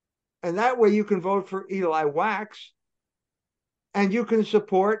 And that way you can vote for Eli Wax and you can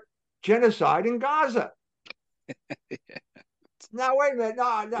support genocide in Gaza. Now, wait a minute.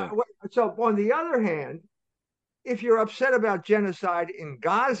 Wait. So on the other hand, if you're upset about genocide in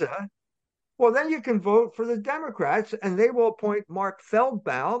Gaza, well, then you can vote for the Democrats and they will appoint Mark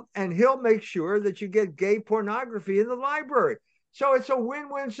Feldbaum and he'll make sure that you get gay pornography in the library. So it's a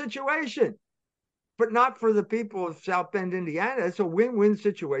win-win situation. But not for the people of South Bend, Indiana. It's a win-win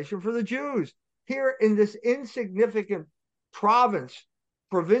situation for the Jews. Here in this insignificant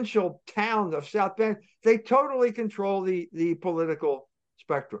provincial town of South Bend, they totally control the political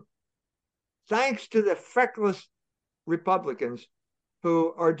spectrum. Thanks to the feckless Republicans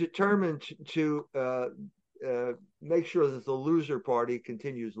who are determined to make sure that the loser party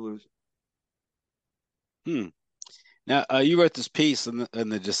continues losing. Now, you wrote this piece in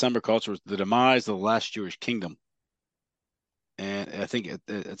the December Culture, the demise of the last Jewish kingdom, and I think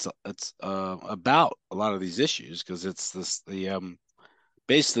it's about a lot of these issues because it's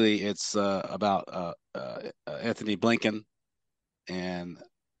basically it's about Anthony Blinken and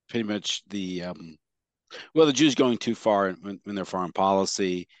pretty much the Jews going too far in their foreign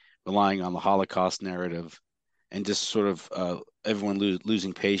policy, relying on the Holocaust narrative, and just sort of everyone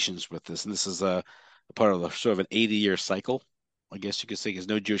losing patience with this, and this is a part of sort of an 80-year cycle, I guess you could say, because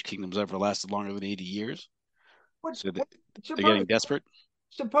no Jewish kingdom's ever lasted longer than 80 years. So they're getting desperate.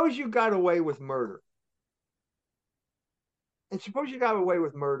 Suppose you got away with murder. And suppose you got away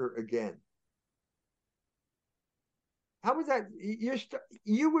with murder again. How would that,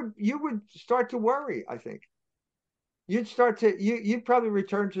 you would start to worry, I think. You'd probably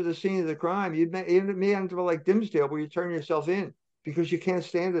return to the scene of the crime. You'd may end up like Dimsdale, where you turn yourself in because you can't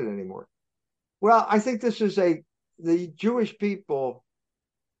stand it anymore. Well, I think this is the Jewish people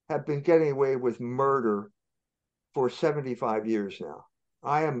have been getting away with murder for 75 years now.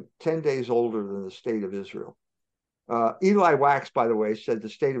 I am 10 days older than the state of Israel. Eli Wax, by the way, said the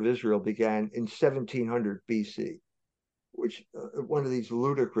state of Israel began in 1700 BC, which one of these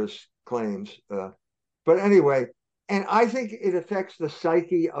ludicrous claims. But anyway, and I think it affects the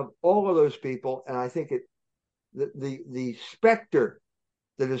psyche of all of those people. And I think the specter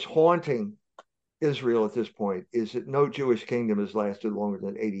that is haunting Israel at this point is that no Jewish kingdom has lasted longer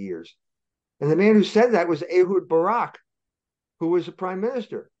than 80 years. And the man who said that was Ehud Barak, who was a prime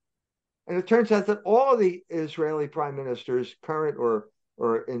minister. And it turns out that all of the Israeli prime ministers, current or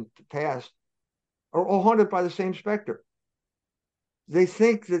in the past, are all haunted by the same specter. They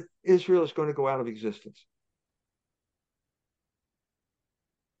think that Israel is going to go out of existence.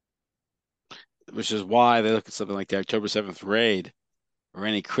 Which is why they look at something like the October 7th raid or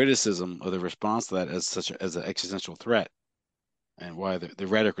any criticism of the response to that as an existential threat, and why the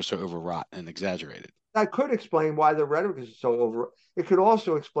rhetoric was so overwrought and exaggerated. That could explain why the rhetoric is so over. It could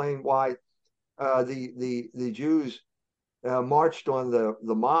also explain why the Jews marched on the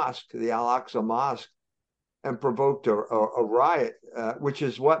mosque, the Al-Aqsa Mosque, and provoked a riot, which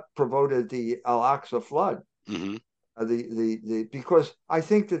is what provoked the Al-Aqsa flood. Mm-hmm. Because I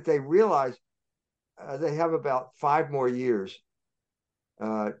think that they realize they have about 5 more years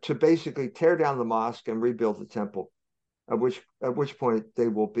to basically tear down the mosque and rebuild the temple, at which point they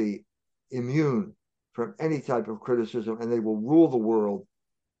will be immune from any type of criticism, and they will rule the world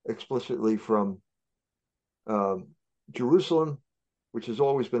explicitly from Jerusalem, which has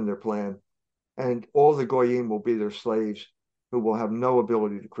always been their plan, and all the goyim will be their slaves, who will have no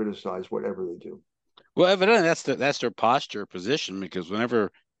ability to criticize whatever they do. Well, evidently that's their posture position, because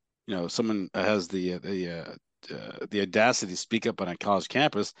whenever someone has the audacity to speak up on a college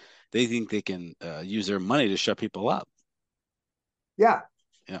campus, they think they can use their money to shut people up. Yeah.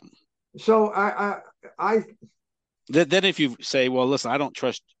 Yeah. So then if you say, well, listen, I don't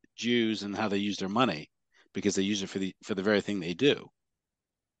trust Jews and how they use their money, because they use it for the very thing they do,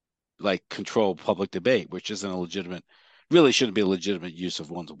 like control public debate, which isn't really shouldn't be a legitimate use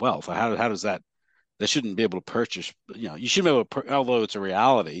of one's wealth. How does that? They shouldn't be able to purchase. You shouldn't be able to, although it's a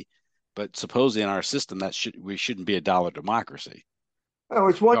reality, but supposedly in our system we shouldn't be a dollar democracy. Oh,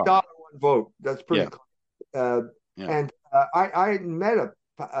 it's $1, one vote. That's pretty clear. Yeah. And I met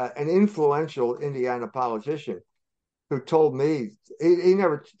an influential Indiana politician who told me he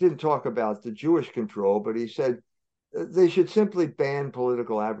never didn't talk about the Jewish control, but he said they should simply ban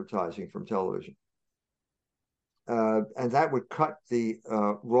political advertising from television, and that would cut the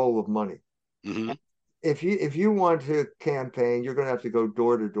role of money. Mm-hmm. If you want to campaign, you're going to have to go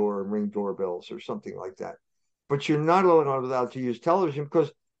door to door and ring doorbells or something like that. But you're not allowed to use television,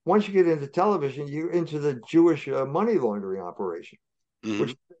 because once you get into television, you're into the Jewish money laundering operation,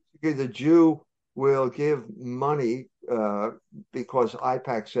 which the Jew will give money because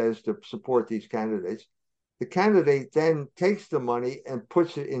IPAC says to support these candidates. The candidate then takes the money and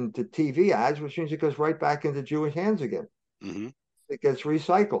puts it into TV ads, which means it goes right back into Jewish hands again. Mm-hmm. It gets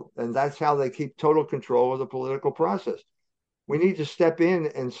recycled, and that's how they keep total control of the political process. We need to step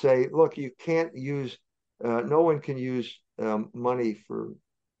in and say, look, you can't use, no one can use money for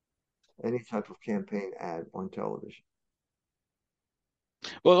any type of campaign ad on television.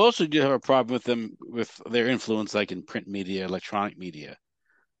 Well, also do have a problem with them, with their influence, like in print media, electronic media.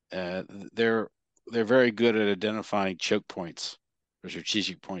 They're very good at identifying choke points or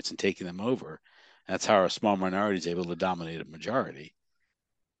strategic points and taking them over. That's how a small minority is able to dominate a majority.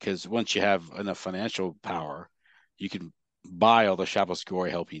 Because once you have enough financial power, you can buy all the Shabbos Goy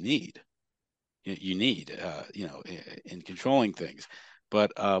help you need. You need, in controlling things.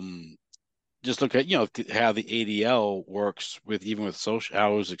 But just look at how the ADL works even with social.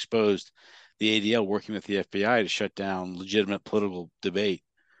 How it was exposed, the ADL working with the FBI to shut down legitimate political debate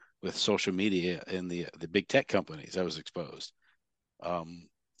with social media and the big tech companies. That was exposed.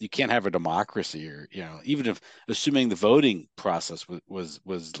 You can't have a democracy, or even if assuming the voting process was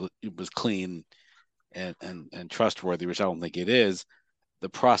clean and trustworthy, which I don't think it is. The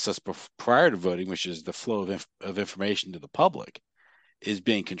process prior to voting, which is the flow of information to the public, is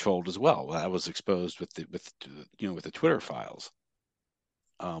being controlled as well. That was exposed with the Twitter files.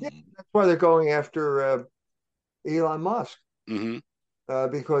 That's why they're going after Elon Musk. Mm-hmm.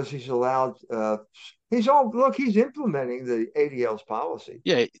 Because he's allowed. He's implementing the ADL's policy.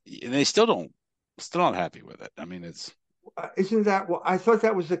 Yeah, and they still not happy with it. I mean, it's isn't that? Well, I thought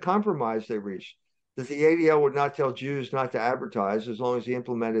that was the compromise they reached. That the ADL would not tell Jews not to advertise as long as he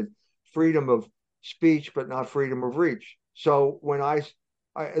implemented freedom of speech, but not freedom of reach. So when I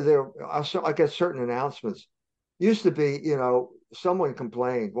get certain announcements. Used to be, someone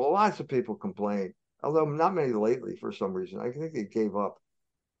complained. Well, lots of people complained, although not many lately for some reason. I think they gave up.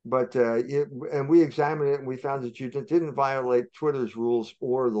 But and we examined it, and we found that you didn't violate Twitter's rules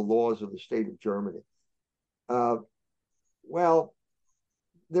or the laws of the state of Germany. Well,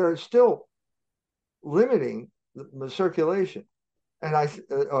 they're still limiting the circulation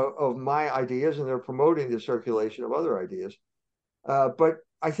of my ideas, and they're promoting the circulation of other ideas. But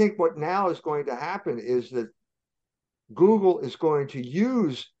I think what now is going to happen is that Google is going to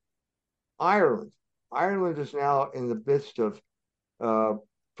use Ireland. Ireland is now in the midst of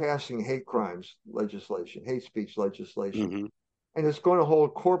passing hate crimes legislation, hate speech legislation, and it's going to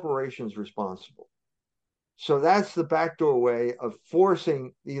hold corporations responsible. So that's the backdoor way of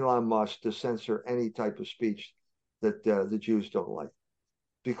forcing Elon Musk to censor any type of speech that the Jews don't like,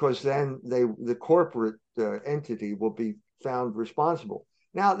 because then the corporate entity will be found responsible.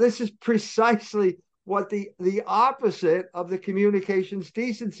 Now, this is precisely what the opposite of the Communications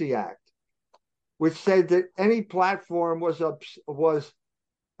Decency Act, which said that any platform was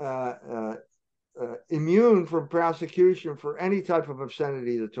immune from prosecution for any type of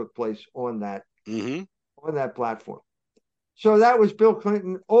obscenity that took place on that platform. So that was Bill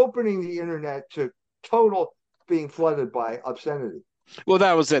Clinton opening the internet to total being flooded by obscenity. Well,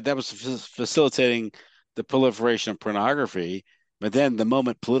 that was it. That was facilitating the proliferation of pornography But then the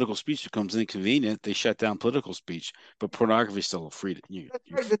moment political speech becomes inconvenient, they shut down political speech. But pornography is still free to you.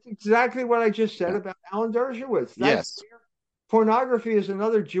 That's right. That's exactly what I just said about Alan Dershowitz. Yes. Pornography is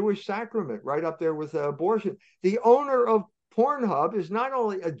another Jewish sacrament, right up there with abortion. The owner of Pornhub is not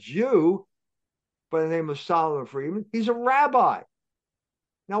only a Jew by the name of Solomon Friedman, he's a rabbi.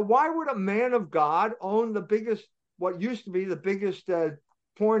 Now, why would a man of God own what used to be the biggest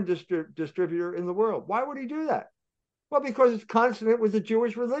porn distributor in the world? Why would he do that? Well, because it's consonant with the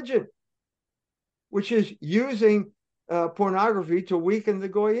Jewish religion, which is using pornography to weaken the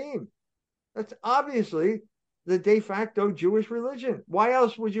Goyim. That's obviously the de facto Jewish religion. Why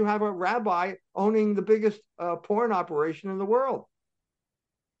else would you have a rabbi owning the biggest porn operation in the world?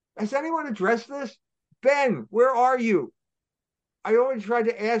 Has anyone addressed this? Ben, where are you? I always tried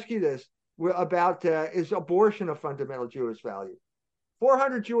to ask you this about is abortion a fundamental Jewish value?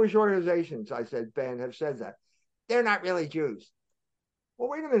 400 Jewish organizations, I said, Ben, have said that. They're not really Jews. Well,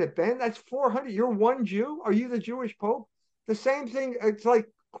 wait a minute, Ben, that's 400. You're one Jew? Are you the Jewish Pope? The same thing, it's like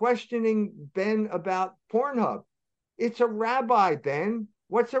questioning Ben about Pornhub. It's a rabbi, Ben.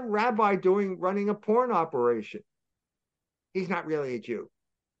 What's a rabbi doing running a porn operation? He's not really a Jew.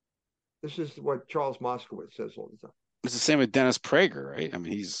 This is what Charles Moskowitz says all the time. It's the same with Dennis Prager, right? I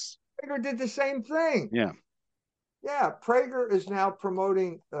mean, Prager did the same thing. Yeah. Yeah, Prager is now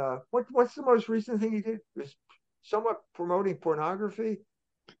promoting, what's the most recent thing he did? Is somewhat promoting pornography?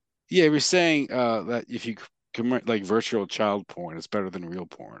 Yeah, he was saying that if you commit like virtual child porn, it's better than real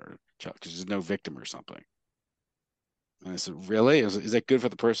porn or child because there's no victim or something. And I said, really? Is that good for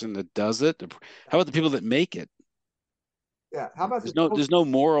the person that does it? How about the people that make it? Yeah. How about there's no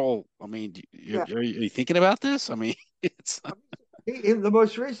moral? I mean, are you thinking about this? I mean, it's the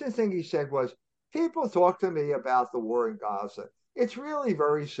most recent thing he said was, people talk to me about the war in Gaza. It's really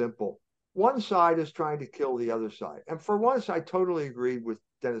very simple. One side is trying to kill the other side. And for once, I totally agreed with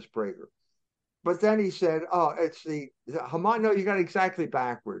Dennis Prager. But then he said, oh, it's the Hamas. No, you got it exactly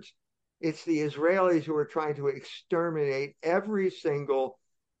backwards. It's the Israelis who are trying to exterminate every single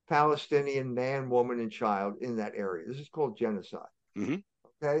Palestinian man, woman, and child in that area. This is called genocide. Mm-hmm.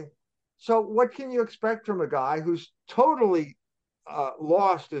 Okay. So what can you expect from a guy who's totally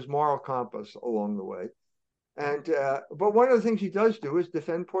lost his moral compass along the way? And but one of the things he does do is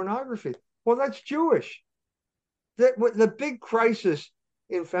defend pornography. Well, that's Jewish. The big crisis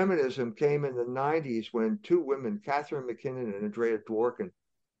in feminism came in the 90s when two women, Catherine McKinnon and Andrea Dworkin,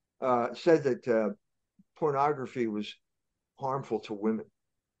 said that pornography was harmful to women.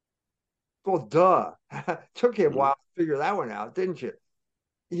 Well, duh. Took you a while to figure that one out, didn't you?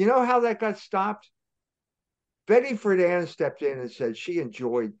 You know how that got stopped? Betty Friedan stepped in and said she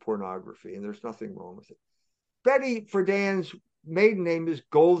enjoyed pornography and there's nothing wrong with it. Betty Friedan's maiden name is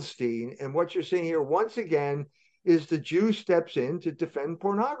Goldstein, and what you're seeing here once again is the Jew steps in to defend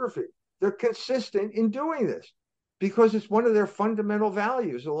pornography. They're consistent in doing this because it's one of their fundamental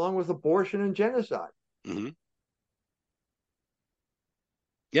values, along with abortion and genocide. Mm-hmm.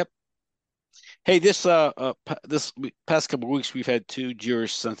 Yep. Hey, this past couple of weeks, we've had two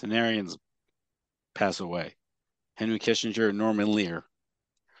Jewish centenarians pass away: Henry Kissinger and Norman Lear.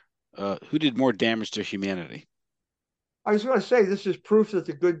 Who did more damage to humanity? I was going to say this is proof that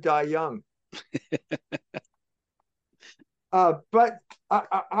the good die young. But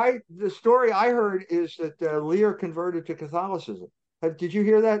the story I heard is that Lear converted to Catholicism. Did you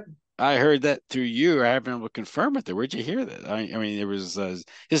hear that? I heard that through you. I haven't been able to confirm it. Where'd you hear that? I mean, there was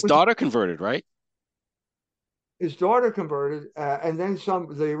his daughter converted, right? His daughter converted, and then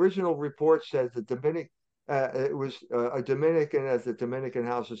some. The original report said that it was a Dominican at the Dominican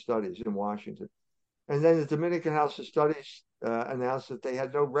House of Studies in Washington. And then the Dominican House of Studies announced that they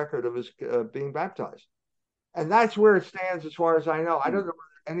had no record of his being baptized. And that's where it stands as far as I know. I don't know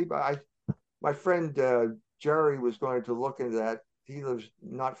whether anybody, my friend Jerry was going to look into that. He lives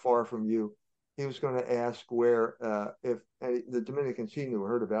not far from you. He was going to ask where, if the Dominicans he knew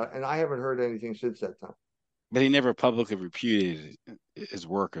heard about it. And I haven't heard anything since that time. But he never publicly repudiated his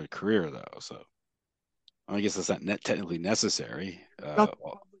work or career, though. So I guess that's not technically necessary. Nothing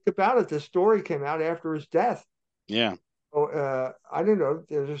public about it. The story came out after his death. Yeah. So, I don't know.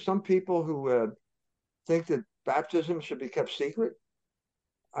 There's some people who think that baptism should be kept secret.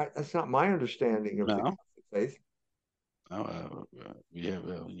 That's not my understanding of the Catholic faith. No,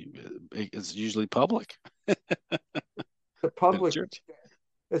 it's usually public. The public,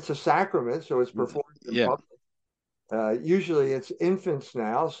 it's a sacrament, so it's performed in public. Usually it's infants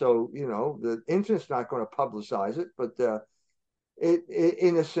now, so the infant's not going to publicize it, but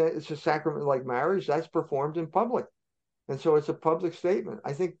in a sense, it's a sacrament like marriage that's performed in public, and so it's a public statement.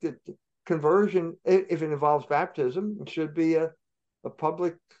 I think that conversion, if it involves baptism, should be a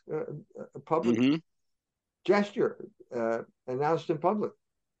public Mm-hmm. gesture announced in public.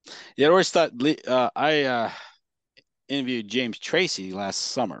 Yeah, I always thought I interviewed James Tracy last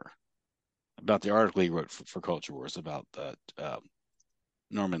summer about the article he wrote for Culture Wars about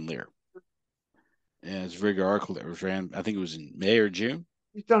Norman Lear. And it's a very good article that was ran, I think it was in May or June.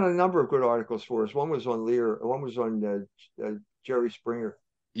 He's done a number of good articles for us. One was on Lear, one was on Jerry Springer.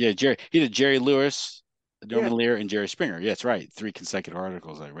 Yeah, he did Jerry Lewis, Yeah, Norman Lear, and Jerry Springer. Yeah, that's right. 3 consecutive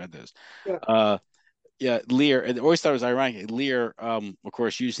articles. I read those. yeah. Yeah, Lear. I always thought it was ironic. Lear, of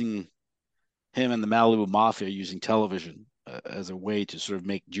course, using him and the Malibu Mafia using television as a way to sort of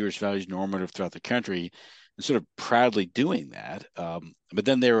make Jewish values normative throughout the country, and sort of proudly doing that. But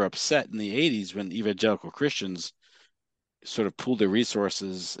then they were upset in the 80s when evangelical Christians sort of pooled their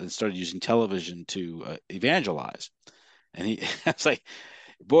resources and started using television to evangelize. And I was like,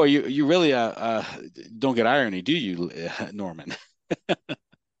 boy, you really don't get irony, do you, Norman?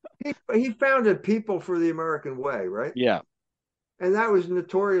 He founded People for the American Way, right? Yeah. And that was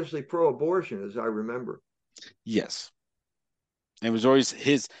notoriously pro-abortion, as I remember. Yes. It was always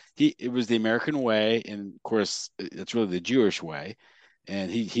it was the American way, and of course it's really the Jewish way. And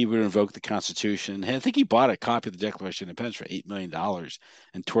he would invoke the Constitution. And I think he bought a copy of the Declaration of Independence for $8 million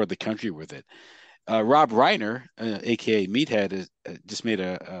and toured the country with it. Rob Reiner, aka Meathead, just made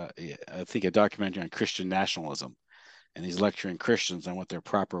I think a documentary on Christian nationalism, and he's lecturing Christians on what their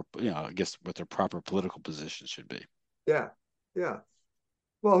proper, I guess what their proper political position should be. Yeah, yeah.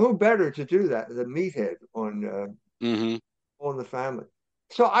 Well, who better to do that than Meathead on on the family?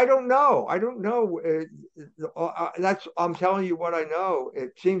 So I don't know. I don't know. That's I'm telling you what I know.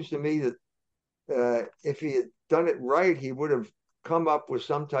 It seems to me that if he had done it right, he would have come up with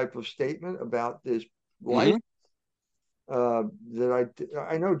some type of statement about this life. That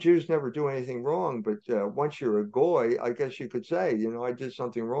I know Jews never do anything wrong, but once you're a goy, I guess you could say, I did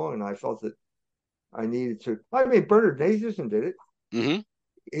something wrong, and I felt that I needed to. I mean, Bernard Nathanson did it. Mm-hmm.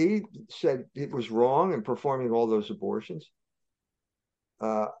 He said it was wrong in performing all those abortions.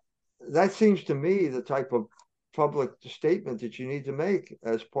 That seems to me the type of public statement that you need to make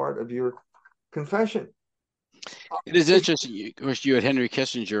as part of your confession. It is interesting. Of course, you had Henry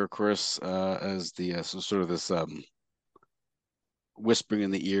Kissinger, of course, as the sort of this whispering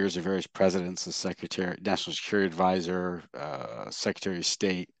in the ears of various presidents, the Secretary, National Security Advisor, Secretary of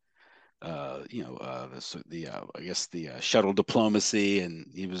State. I guess the shuttle diplomacy, and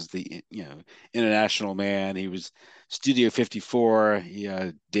he was the international man. He was Studio 54. He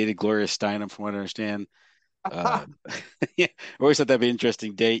dated Gloria Steinem, from what I understand. Yeah, I always thought that'd be an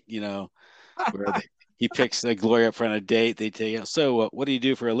interesting date. Where he picks Gloria up for a date. They take, so what do you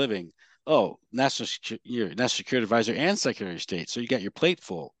do for a living? Oh, National Security Advisor and Secretary of State. So you got your plate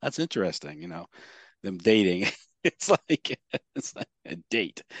full. That's interesting. Them dating. It's like a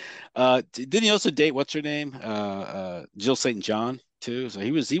date. Didn't he also date what's her name? Jill St. John too. So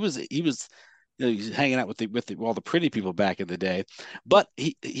he was he's hanging out with all the pretty people back in the day. But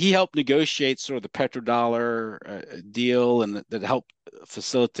he helped negotiate sort of the petrodollar deal, and that helped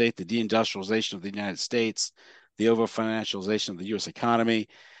facilitate the deindustrialization of the United States, the over-financialization of the U.S. economy,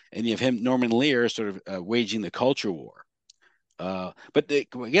 and you have him, Norman Lear, sort of waging the culture war. But I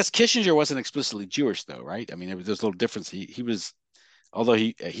guess Kissinger wasn't explicitly Jewish, though, right? I mean, there's a little difference. He was, although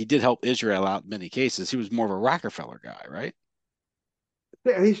he did help Israel out in many cases, he was more of a Rockefeller guy, right?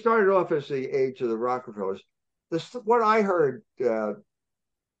 Yeah, he started off as the age of the Rockefellers. What I heard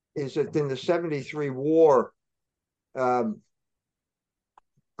is that in the '73 war,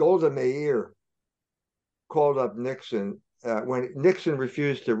 Golda Meir called up Nixon when Nixon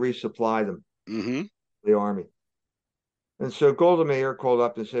refused to resupply them, the army. And so Golda Meir called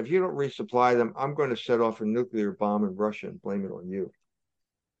up and said, if you don't resupply them, I'm going to set off a nuclear bomb in Russia and blame it on you.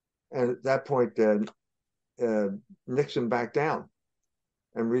 And at that point, Nixon backed down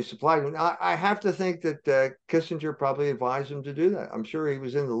and resupplied them. I have to think that Kissinger probably advised him to do that. I'm sure he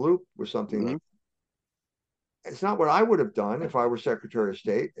was in the loop with something like that. It's not what I would have done if I were Secretary of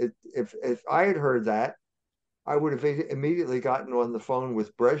State. If I had heard that, I would have immediately gotten on the phone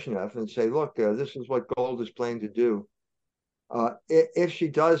with Brezhnev and say, look, this is what Gold is planning to do. If she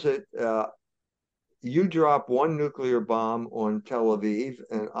does it, you drop one nuclear bomb on Tel Aviv,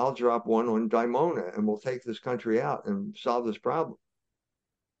 and I'll drop one on Dimona, and we'll take this country out and solve this problem.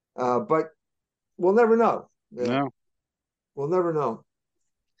 But we'll never know. No, we'll never know.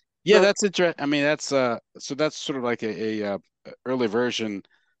 Yeah, so, that's interesting. I mean, that's so that's sort of like a early version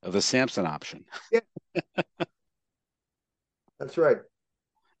of the Samson option. Yeah, that's right.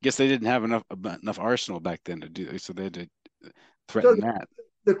 Guess they didn't have enough arsenal back then to do, so they had to threaten that.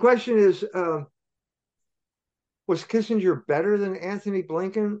 The question is, Was Kissinger better than Anthony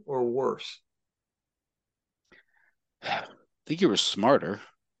Blinken or worse? I think you were smarter.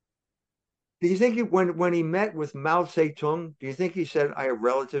 Do you think when he met with Mao Zedong, do you think he said, "I have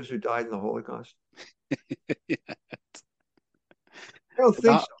relatives who died in the Holocaust"? Yeah. I don't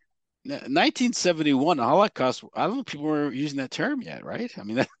think so. 1971, the Holocaust. I don't know if people were using that term yet, right? I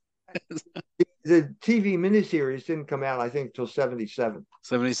mean, The TV miniseries didn't come out, I think, until 77.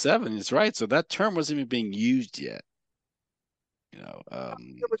 77 is right. So that term wasn't even being used yet. There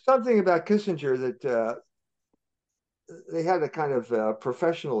was something about Kissinger that they had a kind of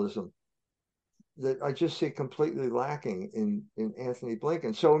professionalism that I just see completely lacking in Anthony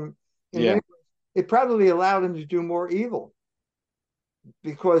Blinken. So in many yeah. ways, it probably allowed him to do more evil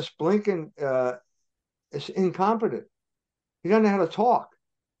because Blinken is incompetent. He doesn't know how to talk.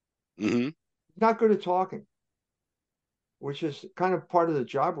 hmm He's not good at talking, which is kind of part of the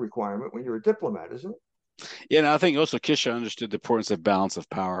job requirement when you're a diplomat, isn't it? Yeah, and I think also Kissinger understood the importance of balance of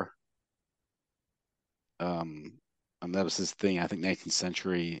power. And that was his thing. I think 19th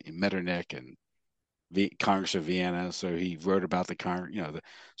century Metternich and Congress of Vienna. So he wrote about the Yeah,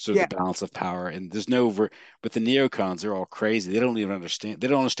 the balance of power. And there's no but the neocons, they're all crazy. They don't even understand. They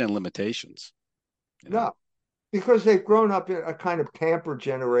don't understand limitations. no, because they've grown up in a kind of pampered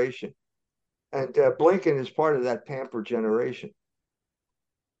generation. And Blinken is part of that pampered generation.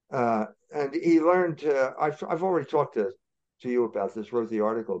 And he learned. I've already talked to you about this. Wrote the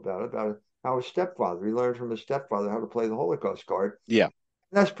article about how his stepfather. He learned from his stepfather how to play the Holocaust card. Yeah.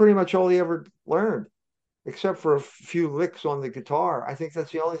 That's pretty much all he ever learned, except for a few licks on the guitar. I think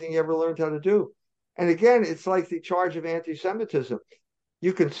that's the only thing he ever learned how to do. And again, it's like the charge of anti-Semitism.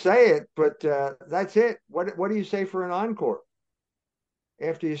 You can say it, but that's it. What do you say for an encore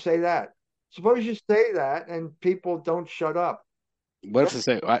after you say that? Suppose you say that and people don't shut up. What if they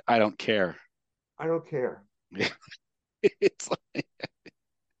say, I don't care? I don't care. It's like,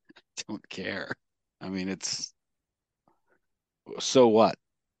 I don't care. I mean, it's so what?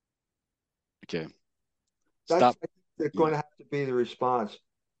 Okay. That's Stop. going to have to be the response.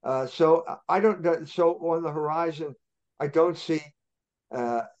 So I don't. So on the horizon, I don't see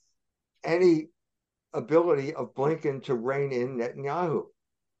uh, any ability of Blinken to rein in Netanyahu.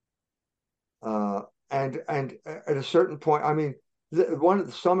 And at a certain point, I mean,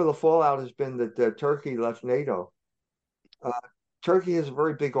 some of the fallout has been that Turkey left NATO. Uh, Turkey has a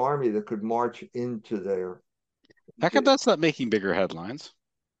very big army that could march into there. How come that's not making bigger headlines?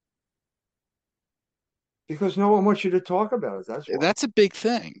 Because no one wants you to talk about it. That's why. That's a big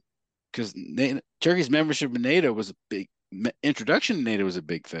thing because Turkey's membership in NATO was a big introduction to NATO was a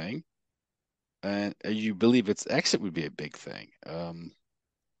big thing, and you believe its exit would be a big thing.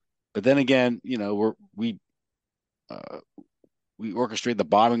 But then again, uh, we orchestrated the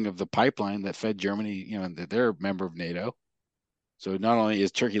bombing of the pipeline that fed Germany. That they're a member of NATO. So not only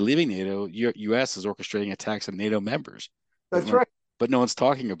is Turkey leaving NATO, U.S. is orchestrating attacks on NATO members. That's right. But no one's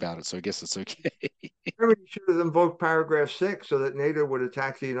talking about it, so I guess it's okay. Germany should have invoked paragraph 6 so that NATO would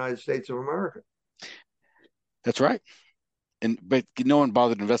attack the United States of America. That's right. But no one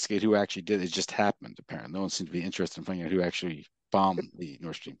bothered to investigate who actually did it. It just happened, apparently. No one seemed to be interested in finding out who actually bombed the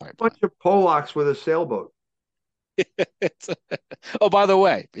Nord Stream A pipeline. bunch of Polacks with a sailboat. Oh, by the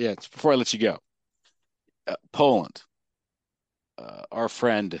way, before I let you go, Poland, our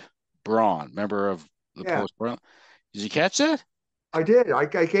friend Braun, member of the Polish Parliament. Did you catch that? I did. I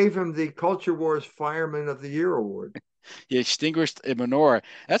gave him the Culture Wars Fireman of the Year award. He extinguished a menorah.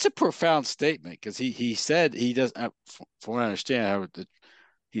 That's a profound statement because he said he doesn't. From what I understand,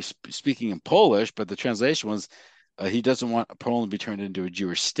 he's speaking in Polish, but the translation was he doesn't want Poland to be turned into a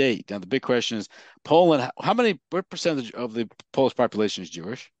Jewish state. Now the big question is, Poland. What percentage of the Polish population is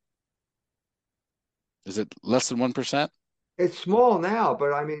Jewish? Is it less than 1%? It's small now,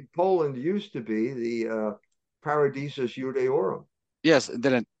 but I mean, Poland used to be the Paradisus Judaeorum. Yes.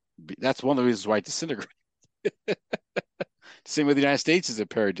 Then that's one of the reasons why it disintegrated. Same with the United States is a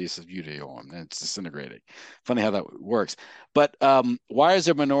paradise of Judaism, and it's disintegrating. Funny how that works. But why is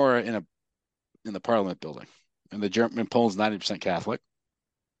there menorah in the Parliament building? And Poland's 90% Catholic.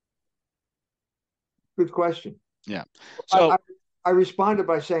 Good question. Yeah. So I responded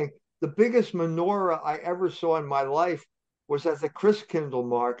by saying the biggest menorah I ever saw in my life was at the Christkindl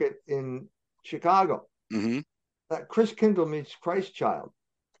market in Chicago. mm-hmm. That Christkindl means Christ child.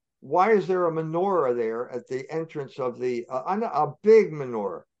 Why is there a menorah there at the entrance of a big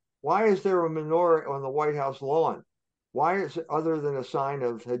menorah? Why is there a menorah on the White House lawn? Why is it other than a sign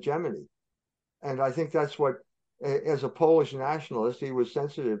of hegemony? And I think that's what, as a Polish nationalist, he was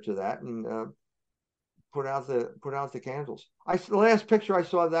sensitive to that and put out the candles. The last picture I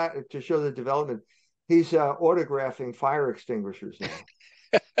saw that to show the development, He's autographing fire extinguishers now.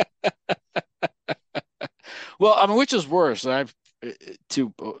 Well, I mean, which is worse? To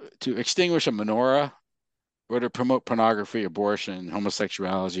extinguish a menorah or to promote pornography, abortion,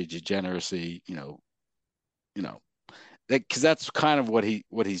 homosexuality, degeneracy. Because that's kind of what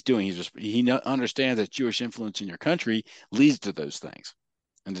he's doing. He understands that Jewish influence in your country leads to those things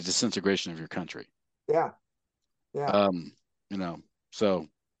and the disintegration of your country. Yeah, yeah. So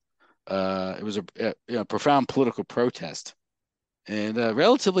it was a profound political protest and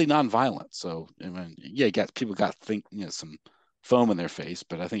relatively nonviolent. So I mean, yeah, people got some foam in their face,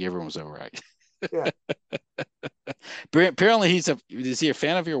 but I think everyone was all right. Yeah. Apparently, is he a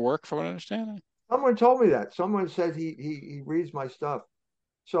fan of your work, from what I understand? Someone told me that. Someone said he reads my stuff.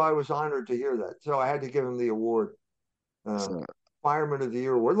 So I was honored to hear that. So I had to give him the award, Fireman of the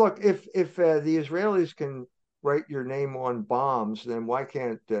Year award. Look, if the Israelis can write your name on bombs, then why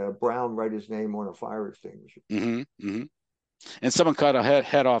can't Brown write his name on a fire extinguisher? Mm-hmm, mm-hmm. And someone cut a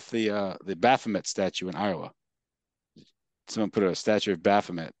head off the Baphomet statue in Iowa. Someone put a statue of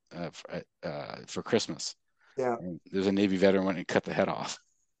Baphomet for Christmas. Yeah. And there's a Navy veteran went and cut the head off.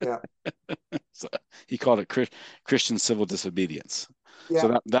 Yeah. So he called it Christian civil disobedience. Yeah.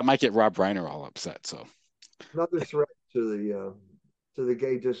 So that might get Rob Reiner all upset. So another threat to the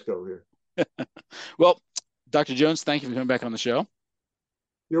gay disco here. Well, Dr. Jones, thank you for coming back on the show.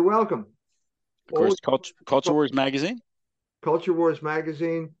 You're welcome. Of course, Culture Wars Magazine. Culture Wars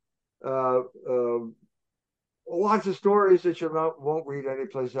Magazine. Lots of stories that you won't read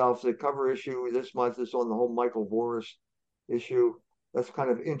anyplace else. The cover issue this month is on the whole Michael Voris issue. That's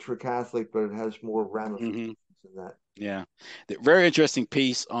kind of intra-Catholic, but it has more ramifications than that. Yeah, very interesting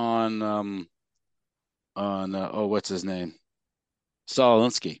piece on what's his name, Saul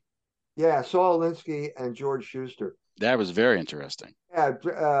Alinsky. Yeah, Saul Alinsky and George Schuster. That was very interesting. Yeah,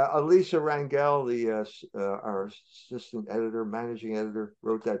 Elisa Rangel, our assistant editor, managing editor,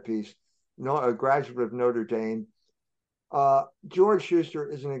 wrote that piece. A graduate of Notre Dame. George Schuster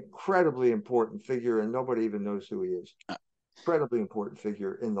is an incredibly important figure, and nobody even knows who he is. Incredibly important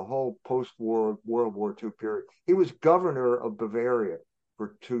figure in the whole post-war World War II period. He was governor of Bavaria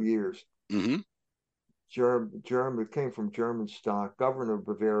for 2 years. Mm-hmm. German, came from German stock, governor of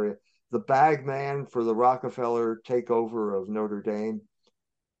Bavaria, the bag man for the Rockefeller takeover of Notre Dame.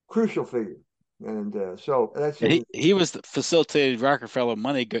 Crucial figure. And so that's he was facilitated Rockefeller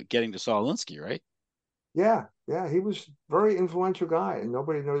money getting to Saul Alinsky, right? Yeah, he was a very influential guy, and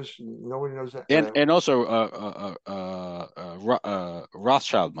nobody knows that. And also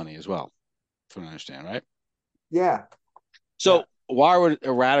Rothschild money as well, from what I understand, right? Yeah. So why would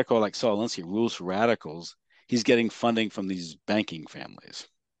a radical like Saul Alinsky, rules for radicals, he's getting funding from these banking families?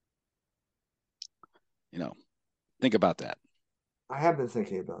 Think about that. I have been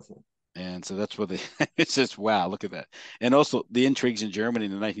thinking about that. And so that's what it's just, wow, look at that. And also the intrigues in Germany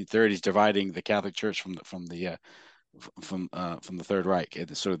in the 1930s dividing the Catholic Church from the Third Reich,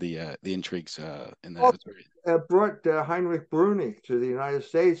 and sort of the intrigues in that. Brought Heinrich Brüning to the United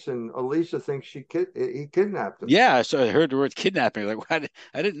States, and Elisa thinks he kidnapped him. Yeah, so I heard the word kidnapping. Like, I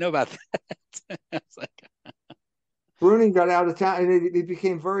didn't know about that. It's like... Brüning got out of town, and he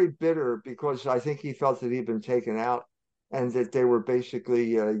became very bitter because I think he felt that he'd been taken out, and that they were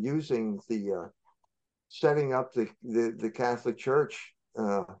basically using setting up the Catholic Church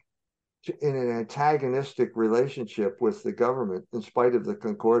in an antagonistic relationship with the government, in spite of the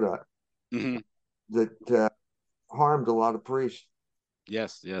Concordat, that harmed a lot of priests.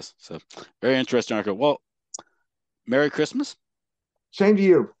 Yes. So very interesting article. Well, Merry Christmas. Same to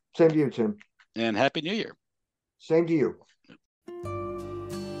you, Tim. And Happy New Year. Same to you.